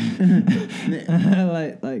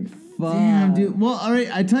 like fuck. Damn, dude. Well, all right.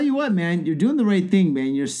 I tell you what, man. You're doing the right thing,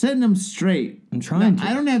 man. You're setting them straight. I'm trying to.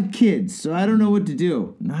 I don't have kids, so I don't know what to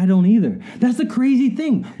do. I don't either. That's the crazy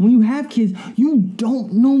thing. When you have kids, you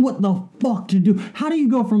don't know what the fuck to do. How do you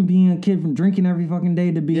go from being a kid, from drinking every fucking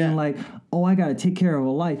day, to being like, oh, I gotta take care of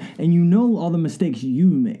a life, and you know all the mistakes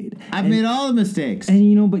you've made. I've made all the mistakes,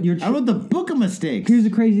 and but I wrote the book of mistakes. Here's the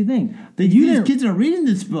crazy thing: these kids are reading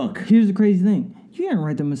this book. Here's the crazy thing. You didn't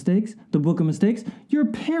write the book of mistakes. Your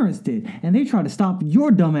parents did. And they tried to stop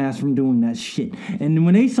your dumb ass from doing that shit. And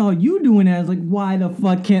when they saw you doing that, I was like, why the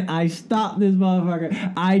fuck can't I stop this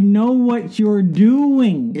motherfucker? I know what you're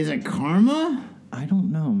doing. Is it karma? I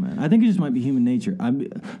don't know, man. I think it just might be human nature.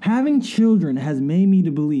 Having children has made me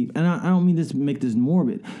to believe, and I don't mean this to make this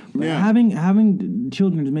morbid, but having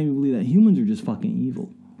children has made me believe that humans are just fucking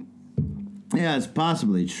evil. Yeah, it's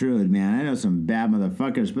possibly true, man. I know some bad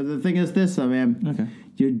motherfuckers, but the thing is this, though, man. Okay.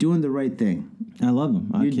 You're doing the right thing. I love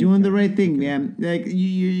them. You're doing the right thing, man. Like,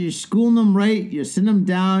 you're schooling them right. You're sitting them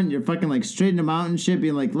down. You're fucking, like, straightening them out and shit,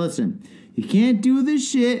 being like, listen, you can't do this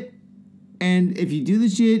shit, and if you do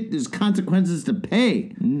this shit, there's consequences to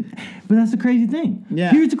pay. But that's the crazy thing.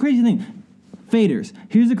 Yeah. Here's the crazy thing. Faders,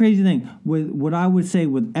 here's the crazy thing. With what I would say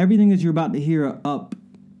with everything that you're about to hear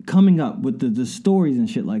coming up with the stories and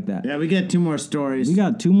shit like that. Yeah, we got 2 more stories. We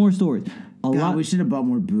got 2 more stories. We should have bought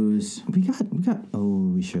more booze. We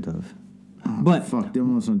should have. Oh, but fuck, they're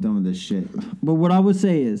almost done with this shit. But what I would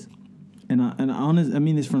say is, I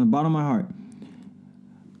mean this from the bottom of my heart.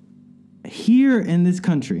 Here in this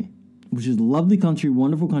country, which is a lovely country,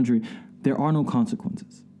 wonderful country, there are no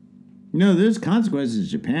consequences. No, there's consequences in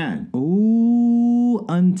Japan. Oh,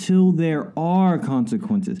 until there are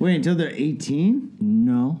consequences. Wait, until they're 18?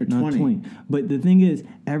 No, or not 20. But the thing is,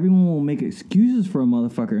 everyone will make excuses for a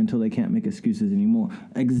motherfucker until they can't make excuses anymore.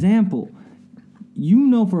 Example, you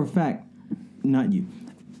know for a fact, not you,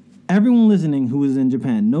 everyone listening who is in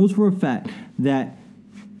Japan knows for a fact that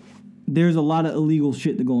there's a lot of illegal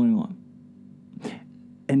shit going on.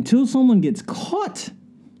 Until someone gets caught,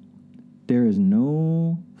 there is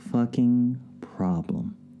no fucking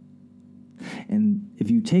problem. And if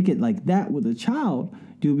you take it like that with a child,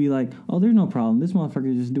 you'll be like, oh, there's no problem. This motherfucker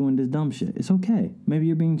is just doing this dumb shit. It's okay. Maybe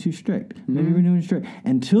you're being too strict. Maybe you're doing strict.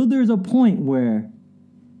 Until there's a point where,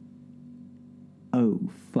 oh,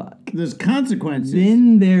 fuck. There's consequences.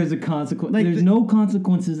 Then there's a consequence. Like there's no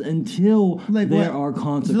consequences until there are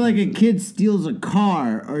consequences. So like a kid steals a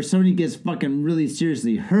car or somebody gets fucking really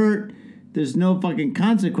seriously hurt. There's no fucking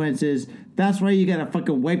consequences. That's why you gotta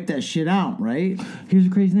fucking wipe that shit out, right? Here's the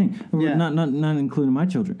crazy thing. Yeah. Not including my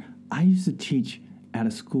children. I used to teach at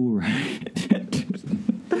a school, right?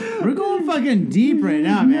 We're going fucking deep right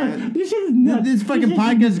now, man. This shit is nuts. This fucking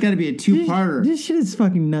podcast has got to be a two-parter. This shit is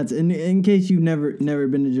fucking nuts. And in case you've never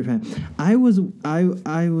been to Japan, I was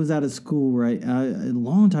at a school, right, a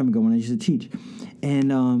long time ago when I used to teach,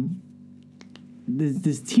 and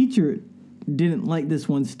this teacher didn't like this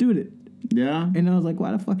one student. Yeah. And I was like,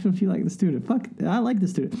 why the fuck don't you like the student? Fuck, I like the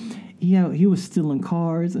student. He was stealing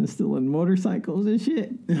cars and stealing motorcycles and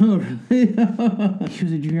shit. Oh, really? He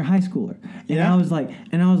was a junior high schooler. And I was like,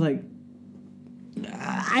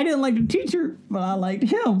 I didn't like the teacher, but I liked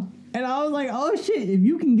him. And I was like, oh shit, if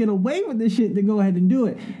you can get away with this shit, then go ahead and do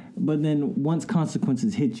it. But then once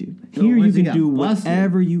consequences hit you, here you can do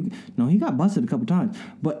whatever you... No, he got busted a couple times.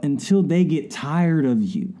 But until they get tired of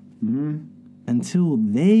you, until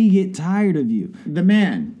they get tired of you, the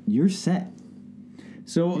man, you're set.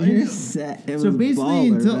 So you're set. It so was basically,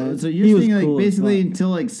 baller, until man. so you're saying like cool basically until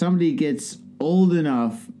like somebody gets old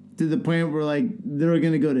enough to the point where like they're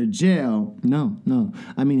gonna go to jail. No.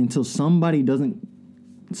 I mean until somebody doesn't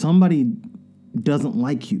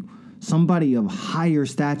like you. Somebody of higher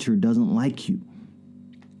stature doesn't like you.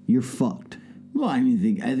 You're fucked. Well, I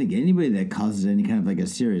mean, I think anybody that causes any kind of like a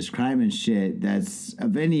serious crime and shit that's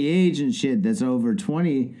of any age and shit that's over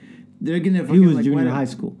 20, they're gonna fucking He was like junior high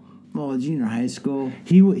school. Well, junior high school.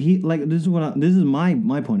 He like this is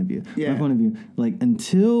my point of view. Yeah. My point of view. Like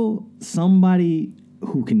until somebody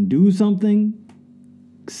who can do something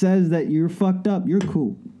says that you're fucked up, you're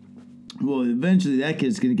cool. Well, eventually that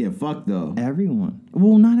kid's gonna get fucked though. Everyone.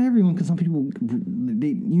 Well, not everyone, because some people,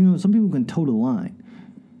 some people can toe the line.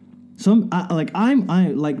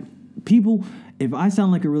 People. If I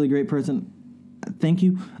sound like a really great person, thank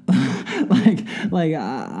you.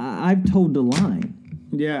 I've toed the line.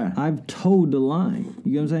 Yeah. I've toed the line.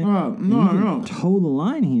 You know what I'm saying? No. Toe the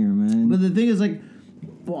line here, man. But the thing is, like,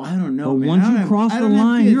 well, I don't know. But man. once you cross the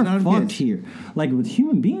line, you're fucked kids. here. Like with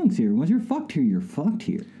human beings here, once you're fucked here, you're fucked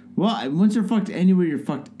here. Well, once you're fucked anywhere, you're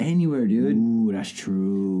fucked anywhere, dude. Ooh, that's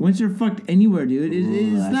true. Once you're fucked anywhere, dude,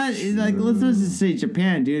 it's not true. like let's just say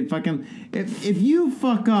Japan, dude. Fucking if you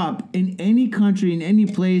fuck up in any country, in any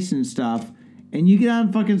place and stuff, and you get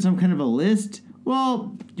on fucking some kind of a list,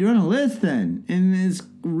 well, you're on a list then, and it's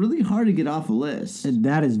really hard to get off a list. And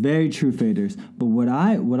that is very true, faders. But what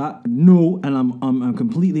I know, and I'm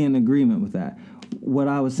completely in agreement with that. What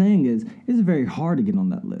I was saying is, it's very hard to get on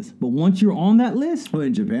that list. But once you're on that list, Oh,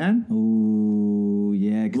 in Japan? ooh,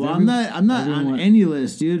 yeah. Well, I'm not on any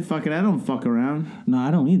list, dude. Fucking, I don't fuck around. No,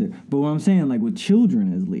 I don't either. But what I'm saying, like with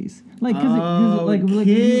children, at least, like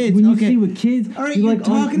kids. when you Okay. see with kids, All right, you're you're like,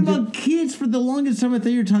 talking about kids for the longest time. I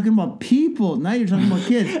thought you were talking about people. Now you're talking about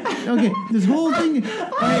kids. Okay, this whole thing.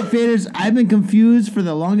 All right, faders, I've been confused for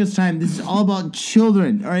the longest time. This is all about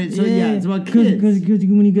children. All right, so yeah it's about kids. Because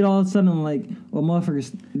when you get all of a sudden like a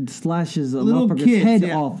motherfucker slashes a Little motherfucker's kids, head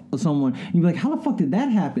yeah. off of someone, you're like, how the fuck did that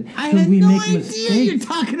happen? I had we no make idea mistakes. you're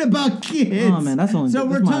talking about kids. Oh man, that's only so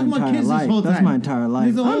we're that's my talking about entire kids life. this whole time. That's my entire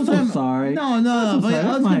life. The whole I'm so time- sorry. No, I'm so but sorry. I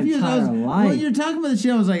That's was my confused. entire life. When you're talking about the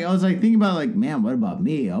shit, I was like thinking about like, man, what about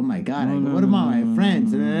me? Oh my god, what about my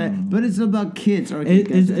friends? But it's about kids. Or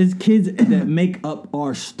It's kids that make up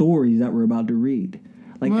our stories that we're about to read.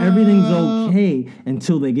 Like everything's okay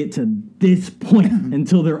until they get to this point,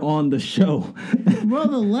 until they're on the show. Well,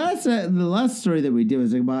 the last story that we did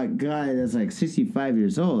was about a guy that's like 65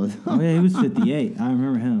 years old. Oh yeah, he was 58. I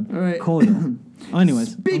remember him. All right. Colder. Oh,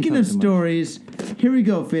 anyways. Speaking of stories, here we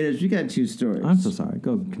go, faders. We got 2 stories. I'm so sorry.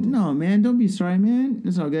 Go continue. No, man, don't be sorry, man.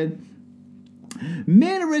 It's all good.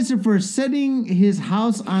 Man arrested for setting his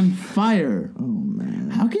house on fire. Oh man.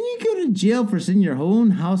 How can you go to jail for setting your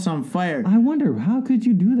own house on fire? I wonder, how could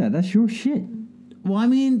you do that? That's your shit. Well, I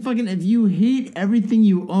mean, fucking, if you hate everything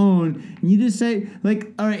you own, and you just say,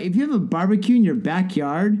 like, all right, if you have a barbecue in your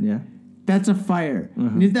backyard, Yeah. that's a fire.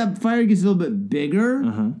 And if that fire gets a little bit bigger,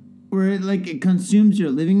 where it consumes your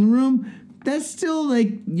living room, that's still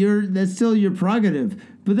your prerogative.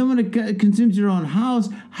 But then when it consumes your own house,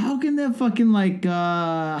 how can that fucking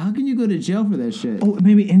how can you go to jail for that shit? Oh,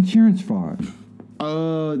 maybe insurance fraud.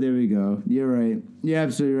 Oh, there we go. You're right. You're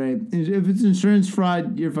absolutely right. If it's insurance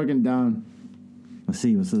fraud, you're fucking down. Let's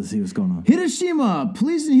see what's going on. Hiroshima.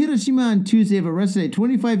 Police in Hiroshima on Tuesday have arrested a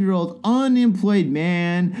 25-year-old unemployed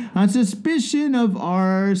man on suspicion of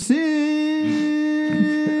arson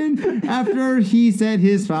after he set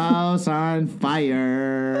his house on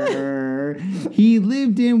fire. He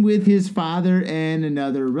lived in with his father and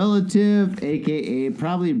another relative, a.k.a.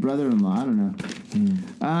 probably brother-in-law. I don't know.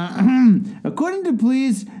 According to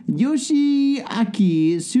police,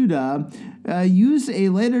 Yoshiaki Suda used a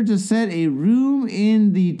lighter to set a room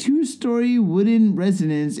in the 2-story wooden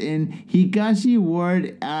residence in Higashi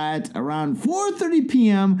Ward at around 4:30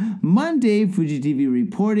 p.m. Monday, Fuji TV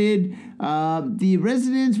reported. The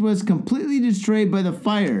residence was completely destroyed by the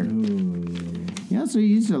fire. He also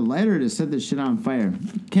used a lighter to set the shit on fire.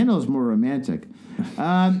 Kendall's more romantic.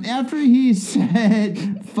 After he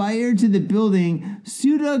set fire to the building,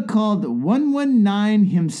 Suda called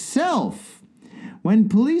 119 himself. When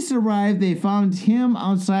police arrived, they found him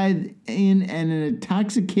outside in an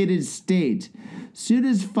intoxicated state.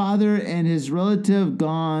 Suda's father and his relative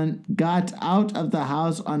got out of the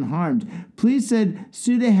house unharmed. Police said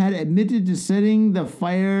Suda had admitted to setting the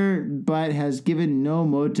fire, but has given no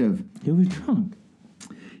motive. He was drunk.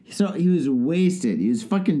 So he was wasted. He was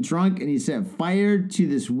fucking drunk, and he set fire to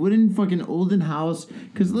this wooden fucking olden house.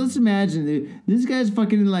 Because let's imagine, dude, this guy's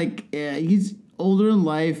fucking like, he's older in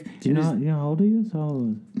life. Do you know how old he is? How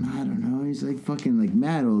old? I don't know. He's like fucking like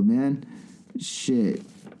mad old, man. Shit.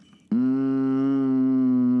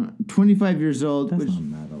 25 years old. That's not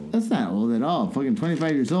mad old. That's not old at all. Fucking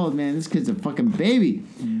 25 years old, man. This kid's a fucking baby.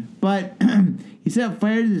 Mm. But he set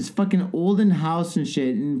fire to this fucking olden house and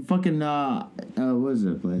shit. And fucking, what was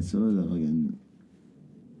that place? What was that fucking...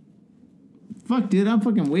 Fuck, dude. I'm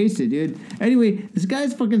fucking wasted, dude. Anyway, this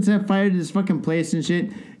guy's fucking set fire to this fucking place and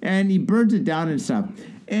shit. And he burnt it down and stuff.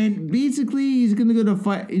 And basically, he's gonna go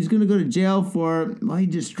to jail for, well, he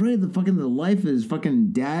destroyed the life of his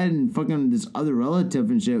fucking dad and fucking this other relative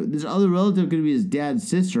and shit. This other relative could be his dad's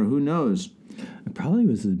sister. Who knows? It probably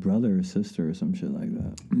was his brother or sister or some shit like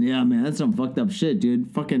that. Yeah, man, that's some fucked up shit,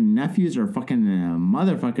 dude. Fucking nephews are fucking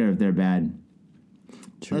motherfucker if they're bad.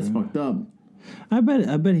 True. That's fucked up. I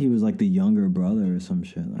bet he was like the younger brother or some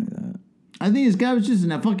shit like that. I think this guy was just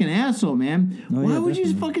a fucking asshole, man. Why would you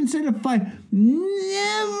just fucking set a fire?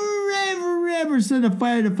 Never, ever, ever set a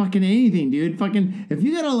fire to fucking anything, dude. Fucking, if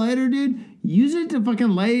you got a lighter, dude, use it to fucking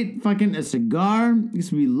light fucking a cigar.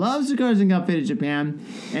 Because we love cigars in Got Faded Japan.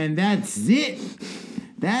 And that's it.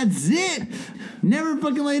 That's it. Never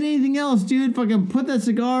fucking light anything else, dude. Fucking put that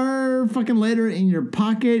cigar fucking lighter in your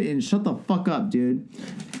pocket and shut the fuck up, dude.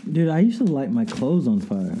 Dude, I used to light my clothes on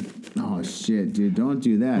fire. Oh, shit, dude. Don't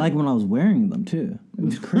do that. Like when I was wearing them, too. It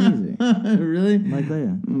was crazy. Really? Like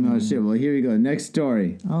that. Oh, shit. Well, here we go. Next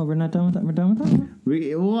story. Oh, we're not done with that? We're done with that?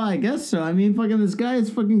 Well, I guess so. I mean, fucking this guy is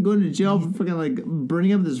fucking going to jail for fucking, like,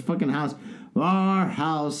 burning up this fucking house. Our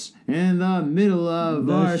house in the middle of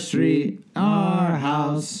our street. Our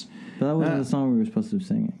house. But that wasn't the song we were supposed to be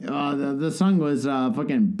singing. The song was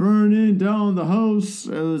fucking Burning Down the House.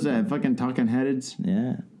 It was fucking Talking Heads.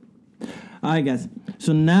 Yeah. All right, guys.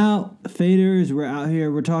 So now, faders, we're out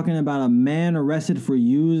here. We're talking about a man arrested for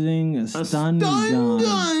using a stun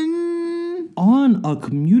gun on a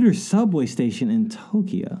commuter subway station in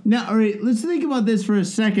Tokyo. Now, all right, let's think about this for a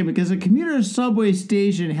second, because a commuter subway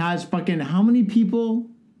station has fucking how many people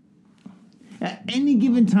at any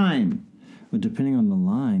given time? Well, depending on the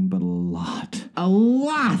line, but a lot. A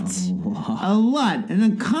lot. An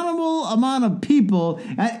uncountable amount of people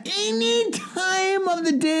at any time of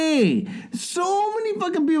the day. So many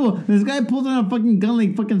fucking people. This guy pulls out a fucking gun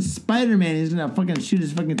like fucking Spider-Man. He's gonna fucking shoot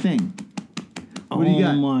his fucking thing. What do you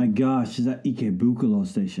got? Oh my gosh, is that Ikebukuro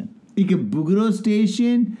station? Ikebukuro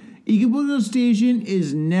station? Ikebukuro station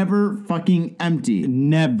is never fucking empty.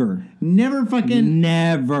 Never. Never fucking...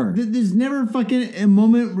 Never. There's never fucking a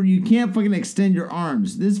moment where you can't fucking extend your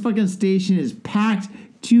arms. This fucking station is packed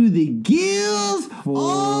to the gills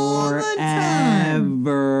all the time.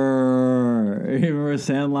 Forever. Remember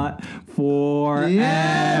Sandlot?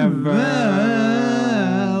 Forever.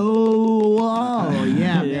 Oh,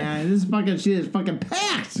 yeah, man. This fucking shit is fucking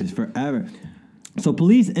packed. It's forever. So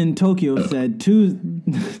police in Tokyo said Tuesday.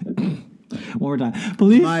 One more time.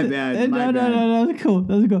 Police. My bad. No, that's cool.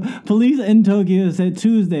 That's cool. Police in Tokyo said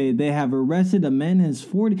Tuesday they have arrested a man in his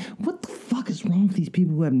 40s. What the fuck is wrong with these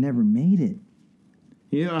people who have never made it?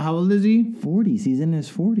 Yeah, how old is he? 40s. He's in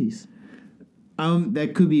his 40s.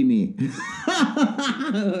 That could be me.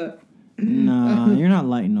 No, you're not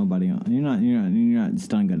lighting nobody on. You're not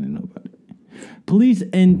stun gunning nobody. Police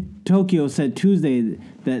in Tokyo said Tuesday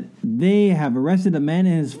that They have arrested a man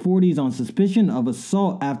in his 40s on suspicion of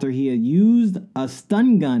assault after he had used a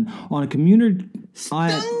stun gun on a commuter.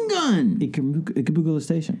 Stun gun! Ikebukuro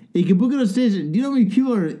Station. Ikebukuro Station. Do you know how many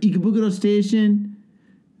people are at Ikebukuro Station?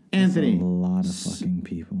 Anthony. That's a lot of fucking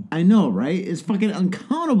people. I know, right? It's fucking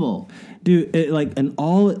uncountable. Dude,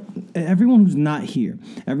 everyone who's not here,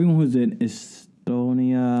 everyone who's in Estonia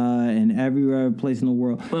and everywhere place in the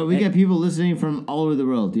world. Well, we got people listening from all over the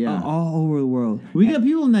world, yeah. All over the world. We got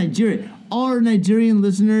people in Nigeria. All our Nigerian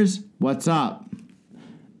listeners, what's up?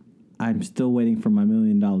 I'm still waiting for my $1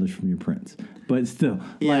 million from your prince. But still.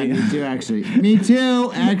 Yeah, me too, actually. Me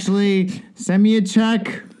too, actually. Send me a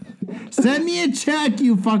check. Send me a check,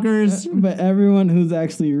 you fuckers. But everyone who's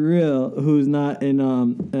actually real, who's not in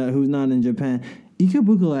Japan,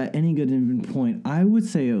 Ikebukuro at any given point, I would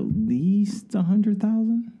say at least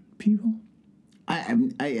 100,000 people.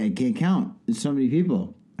 I can't count. There's so many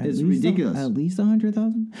people. It's ridiculous. At least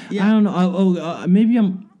 100,000? Yeah. I don't know. Maybe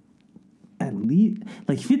I'm at least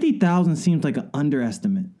like 50,000 seems like an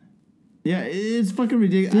underestimate. Yeah, it's fucking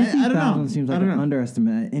ridiculous. 50,000 seems like an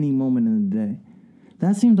underestimate at any moment in the day.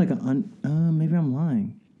 That seems like maybe I'm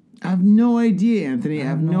lying. I have no idea, Anthony. I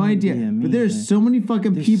have no idea. But there's so many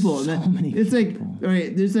fucking people. So many it's people. Like, all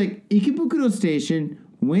right, there's like Ikebukuro Station,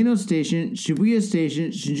 Ueno Station, Shibuya Station,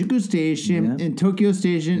 Shinjuku Station, and Tokyo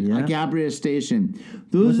Station, Akihabara Station.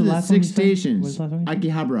 Those are the 6 stations.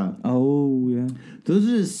 Akihabara. Oh, yeah. Those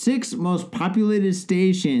are the 6 most populated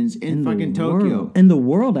stations in fucking Tokyo. In the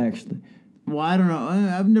world, actually. Well, I don't know.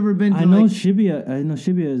 I've never been to Shibuya. I know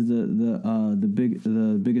Shibuya is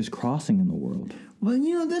the biggest crossing in the world. Well,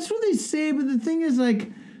 that's what they say, but the thing is,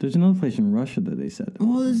 like... There's another place in Russia that they said.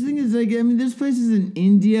 Well, this thing is, like, I mean, there's places in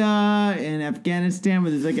India and Afghanistan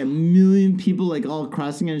where there's, like, 1 million people, like, all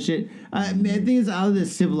crossing and shit. I think it's out of the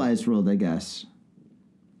civilized world, I guess.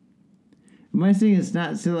 Am I saying it's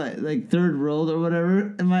not like third world or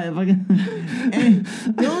whatever? Am I fucking...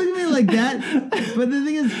 Don't look at me like that. But the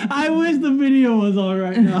thing is... I wish the video was all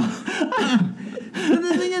right now. But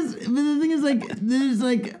the thing is, like, there's,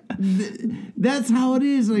 like... That's how it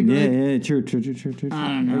is. Like, yeah, true. I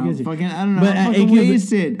don't know. I don't know. But I'm fucking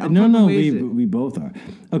wasted. We both are.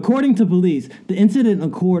 According to police, the incident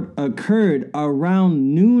occurred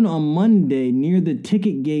around noon on Monday near the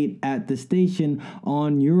ticket gate at the station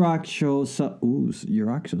on Yuraksho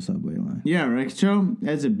subway line. Yeah, Rakusho?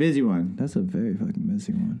 That's a busy one. That's a very fucking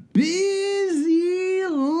busy one. Busy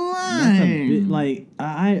line.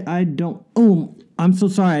 I don't... Oh, I'm so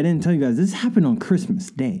sorry I didn't tell you guys. This happened on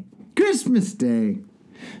Christmas Day. Christmas Day.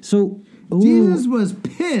 So... Jesus was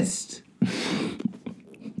pissed.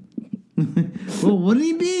 Well, what did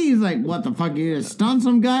he be? He's like, what the fuck? You gonna stun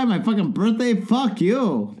some guy on my fucking birthday? Fuck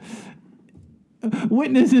you.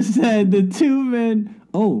 Witnesses said the two men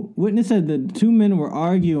were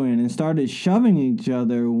arguing and started shoving each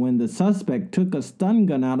other when the suspect took a stun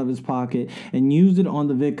gun out of his pocket and used it on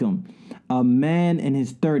the victim, a man in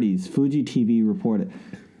his 30s. Fuji TV reported.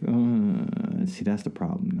 See, that's the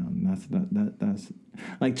problem now. That's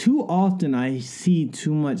like too often I see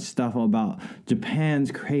too much stuff about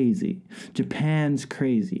Japan's crazy,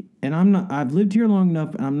 and I've lived here long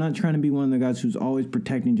enough, and I'm not trying to be one of the guys who's always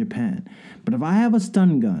protecting Japan. But if I have a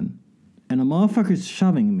stun gun and a motherfucker's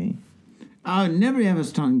shoving me, I would never have a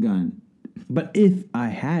stun gun. But if I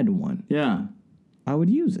had one, yeah, I would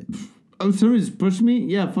use it. Oh, somebody just pushed me?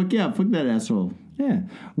 Yeah, fuck that asshole. Yeah.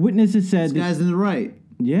 Witnesses said this guy's in the right.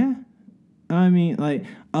 Yeah. I mean, like,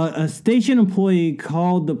 a station employee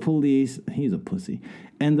called the police. He's a pussy.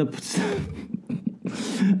 And the...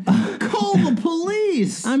 Call the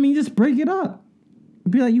police! I mean, just break it up.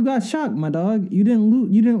 Be like, you got shocked, my dog. You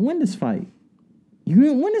didn't win this fight.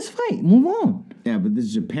 Move on. Yeah, but this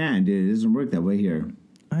is Japan, dude. It doesn't work that way here.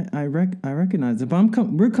 I recognize it, but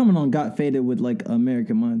we're coming on Got Faded with, like,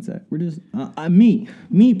 American mindset. We're just... me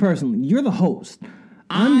personally, you're the host.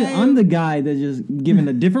 I'm the guy that's just giving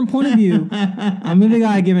a different point of view. I'm the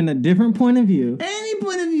guy giving a different point of view. Any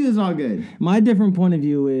point of view is all good. My different point of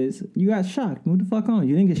view is you got shocked. Move the fuck on.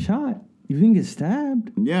 You didn't get shot. You didn't get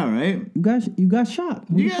stabbed. Yeah, right. You got shot.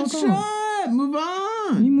 You got shot. Move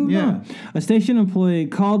on. You moved on. A station employee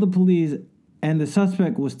called the police, and the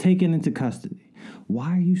suspect was taken into custody.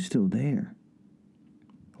 Why are you still there?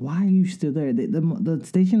 The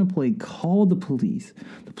station employee called the police.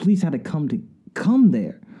 The police had to come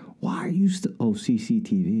there. Why are you still... Oh,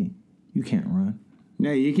 CCTV. You can't run. No,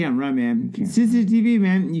 you can't run, man. CCTV,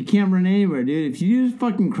 man, you can't run anywhere, dude. If you do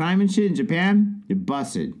fucking crime and shit in Japan, you're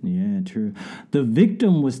busted. Yeah, true. The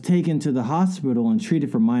victim was taken to the hospital and treated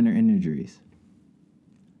for minor injuries.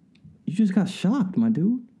 You just got shocked, my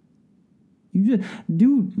dude.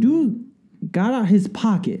 Dude got out his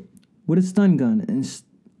pocket with a stun gun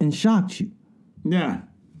and shot you. Yeah.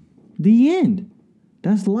 The end.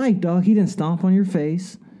 That's life, dog. He didn't stomp on your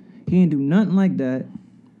face. He didn't do nothing like that.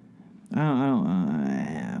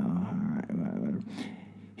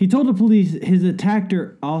 He told the police his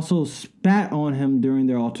attacker also spat on him during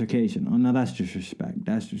their altercation. Oh, no, that's disrespect.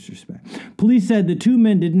 That's disrespect. Police said the two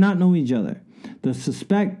men did not know each other. The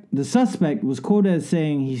suspect was quoted as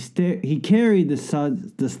saying he carried the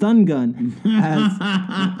stun gun as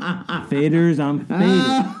faders, I'm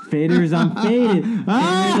faded. Faders, I'm faded. Faders,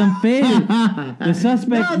 I'm faded. The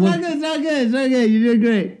suspect was it's not good. You did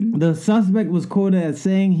great. The suspect was quoted as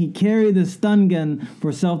saying he carried the stun gun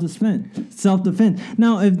for self-defense.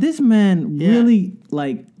 Now, if this man really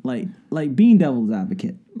like being devil's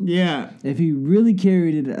advocate, if he really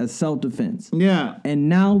carried it as self-defense, and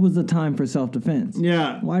now was the time for self-defense,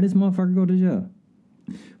 why does motherfucker go to jail?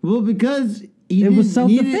 Well, because it was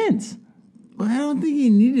self-defense. Well, I don't think he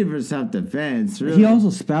needed it for self-defense, really. He also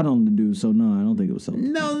spat on the dude, so no, I don't think it was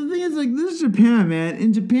self-defense. No, the thing is, like, this is Japan, man.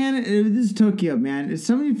 In Japan, this is Tokyo, man. If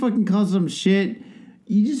somebody fucking calls some shit,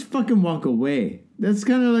 you just fucking walk away. That's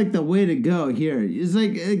kind of like the way to go here. It's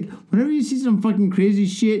like whenever you see some fucking crazy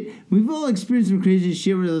shit, we've all experienced some crazy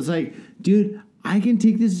shit where it's like, dude, I can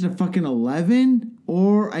take this to fucking 11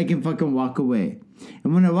 or I can fucking walk away.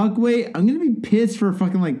 And when I walk away, I'm going to be pissed for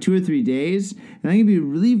fucking like 2 or 3 days. And I'm going to be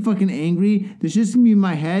really fucking angry. This just going to be in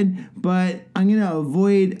my head. But I'm going to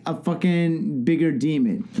avoid a fucking bigger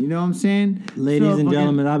demon. You know what I'm saying? Ladies and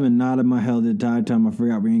gentlemen, I've been nodding my head the entire time. I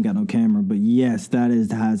forgot we ain't got no camera. But yes,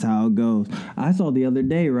 that's how it goes. I saw the other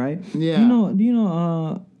day, right? Yeah. Do you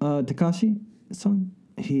know Tekashi, son?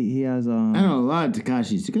 He has... I know a lot of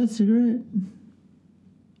Tekashis. You got a cigarette?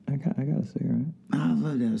 I got a cigarette. I would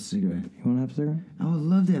love to have a cigarette. You want to have a cigarette? I would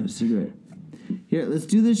love to have a cigarette. Here, let's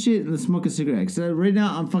do this shit and let's smoke a cigarette. Because right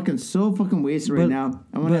now, I'm fucking so fucking wasted right now.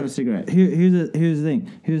 I want to have a cigarette. Here's the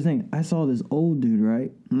thing. Here's the thing. I saw this old dude,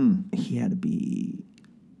 right? He had to be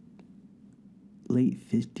late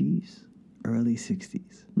 50s, early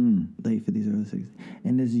 60s. Late 50s, early 60s.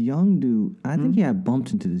 And this young dude, I think he had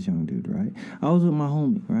bumped into this young dude, right? I was with my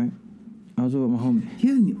homie, right? You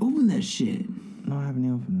haven't opened that shit. No, I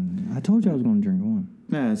haven't opened it. I told you I was going to drink one.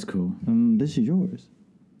 Nah, that's cool. This is yours.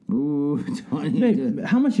 Ooh, Tony. Babe,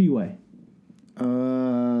 how much do you weigh?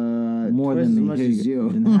 More than me. As much as you.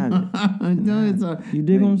 Then have it. No, it's a, you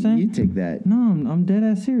dig what I'm saying? You take that. No, I'm dead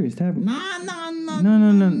ass serious. Have it. No. I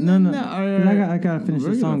gotta finish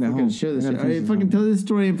the song at home. Show this shit. All right, fucking tell this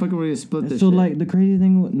story and fucking we're gonna split this. So shit. like the crazy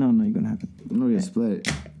thing. No, you're gonna have it. We're gonna split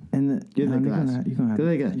it. And give the glass. You're gonna have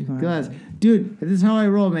it. Glass, dude. This is how I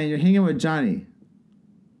roll, man. You're hanging with Johnny.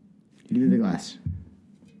 Give me the glass.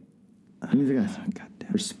 Give me the glass. God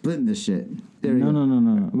damn. We're splitting this shit. There we go. No.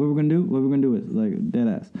 What we're gonna do is like dead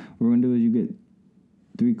ass. What we're gonna do is you get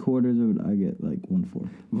 3/4 of it. I get like 1/4.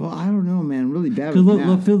 Well, I don't know, man. I'm really bad with look,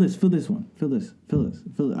 math. fill this one. Fill this.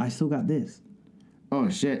 I still got this. Oh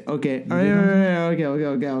shit. Okay. All right. Okay. Here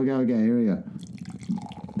we go.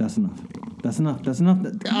 That's enough.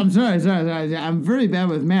 I'm sorry. I'm very bad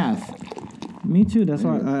with math. Me too. That's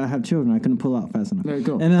why I have children. I couldn't pull out fast enough. Very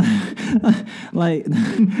cool. And like,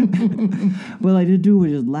 but like this dude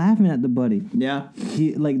was just laughing at the buddy. Yeah.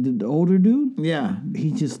 He like the older dude. Yeah.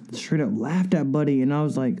 He just straight up laughed at buddy, and I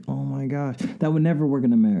was like, oh my gosh, that would never work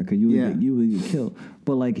in America. You would get killed.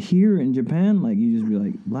 But like here in Japan, like you just be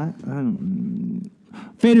like, I don't.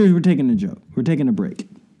 Faders, we're taking a joke. We're taking a break.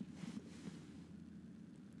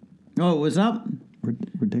 Oh, what's up? We're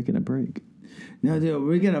taking a break. No, dude,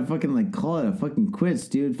 we're gonna fucking like call it a fucking quits,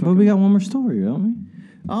 dude. But we got one more story, don't we?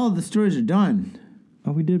 All the stories are done.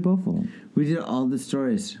 Oh, we did both of them. We did all the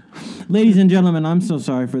stories. Ladies and gentlemen, I'm so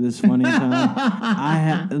sorry for this funny time.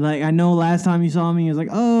 I know last time you saw me, you was like,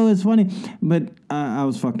 oh, it's funny. But I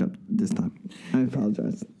was fucked up this time. I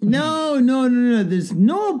apologize. No. There's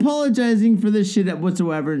no apologizing for this shit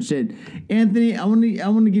whatsoever and shit. Anthony, I want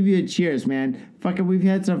to give you a cheers, man. Fucking, we've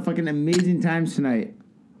had some fucking amazing times tonight.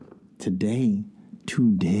 Today.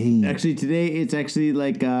 Actually, today it's actually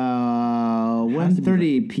like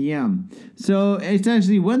 1:30 p.m. So it's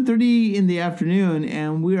actually 1:30 in the afternoon,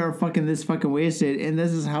 and we are fucking this fucking wasted. And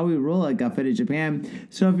this is how we roll at Got Faded Japan.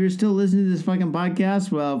 So if you're still listening to this fucking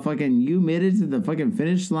podcast, well, fucking you made it to the fucking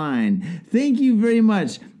finish line. Thank you very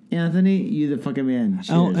much. Anthony, you the fucking man.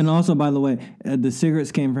 Cheers. Oh, and also, by the way, the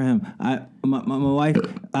cigarettes came for him. My wife,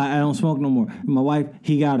 I don't smoke no more. My wife,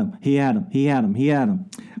 he got them. He had them.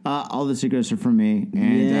 All the cigarettes are from me,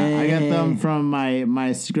 and I got them from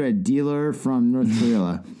my cigarette dealer from North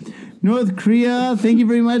Korea. North Korea, thank you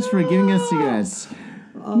very much for giving us cigarettes.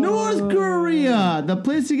 North Korea, the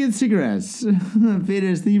place to get cigarettes.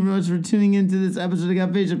 Faders, thank you very much for tuning into this episode of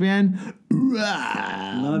Got Faded Japan.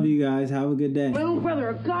 Love you guys. Have a good day. My little brother,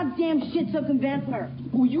 a goddamn shit-sucking vampire.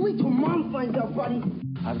 Will you wait till Mom finds out, buddy?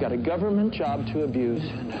 I've got a government job to abuse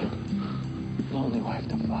and a lonely wife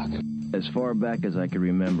to fuck. As far back as I can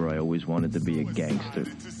remember, I always wanted to be a gangster.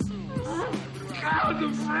 God, the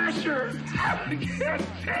pressure! I can't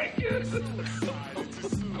take it!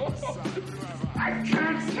 I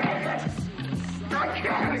can't take it! I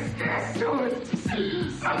can't get to it!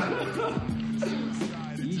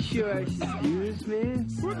 You sure I should do this, man?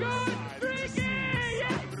 We're going freaky!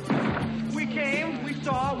 Yeah. We came, we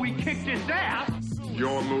saw, we kicked his ass!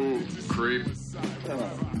 Your move, creep. Oh,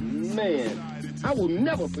 man. I will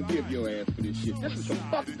never forgive your ass for this shit. This is some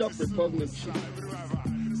fucked up repugnant shit.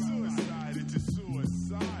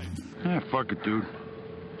 Ah, fuck it, dude.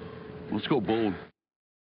 Let's go bold.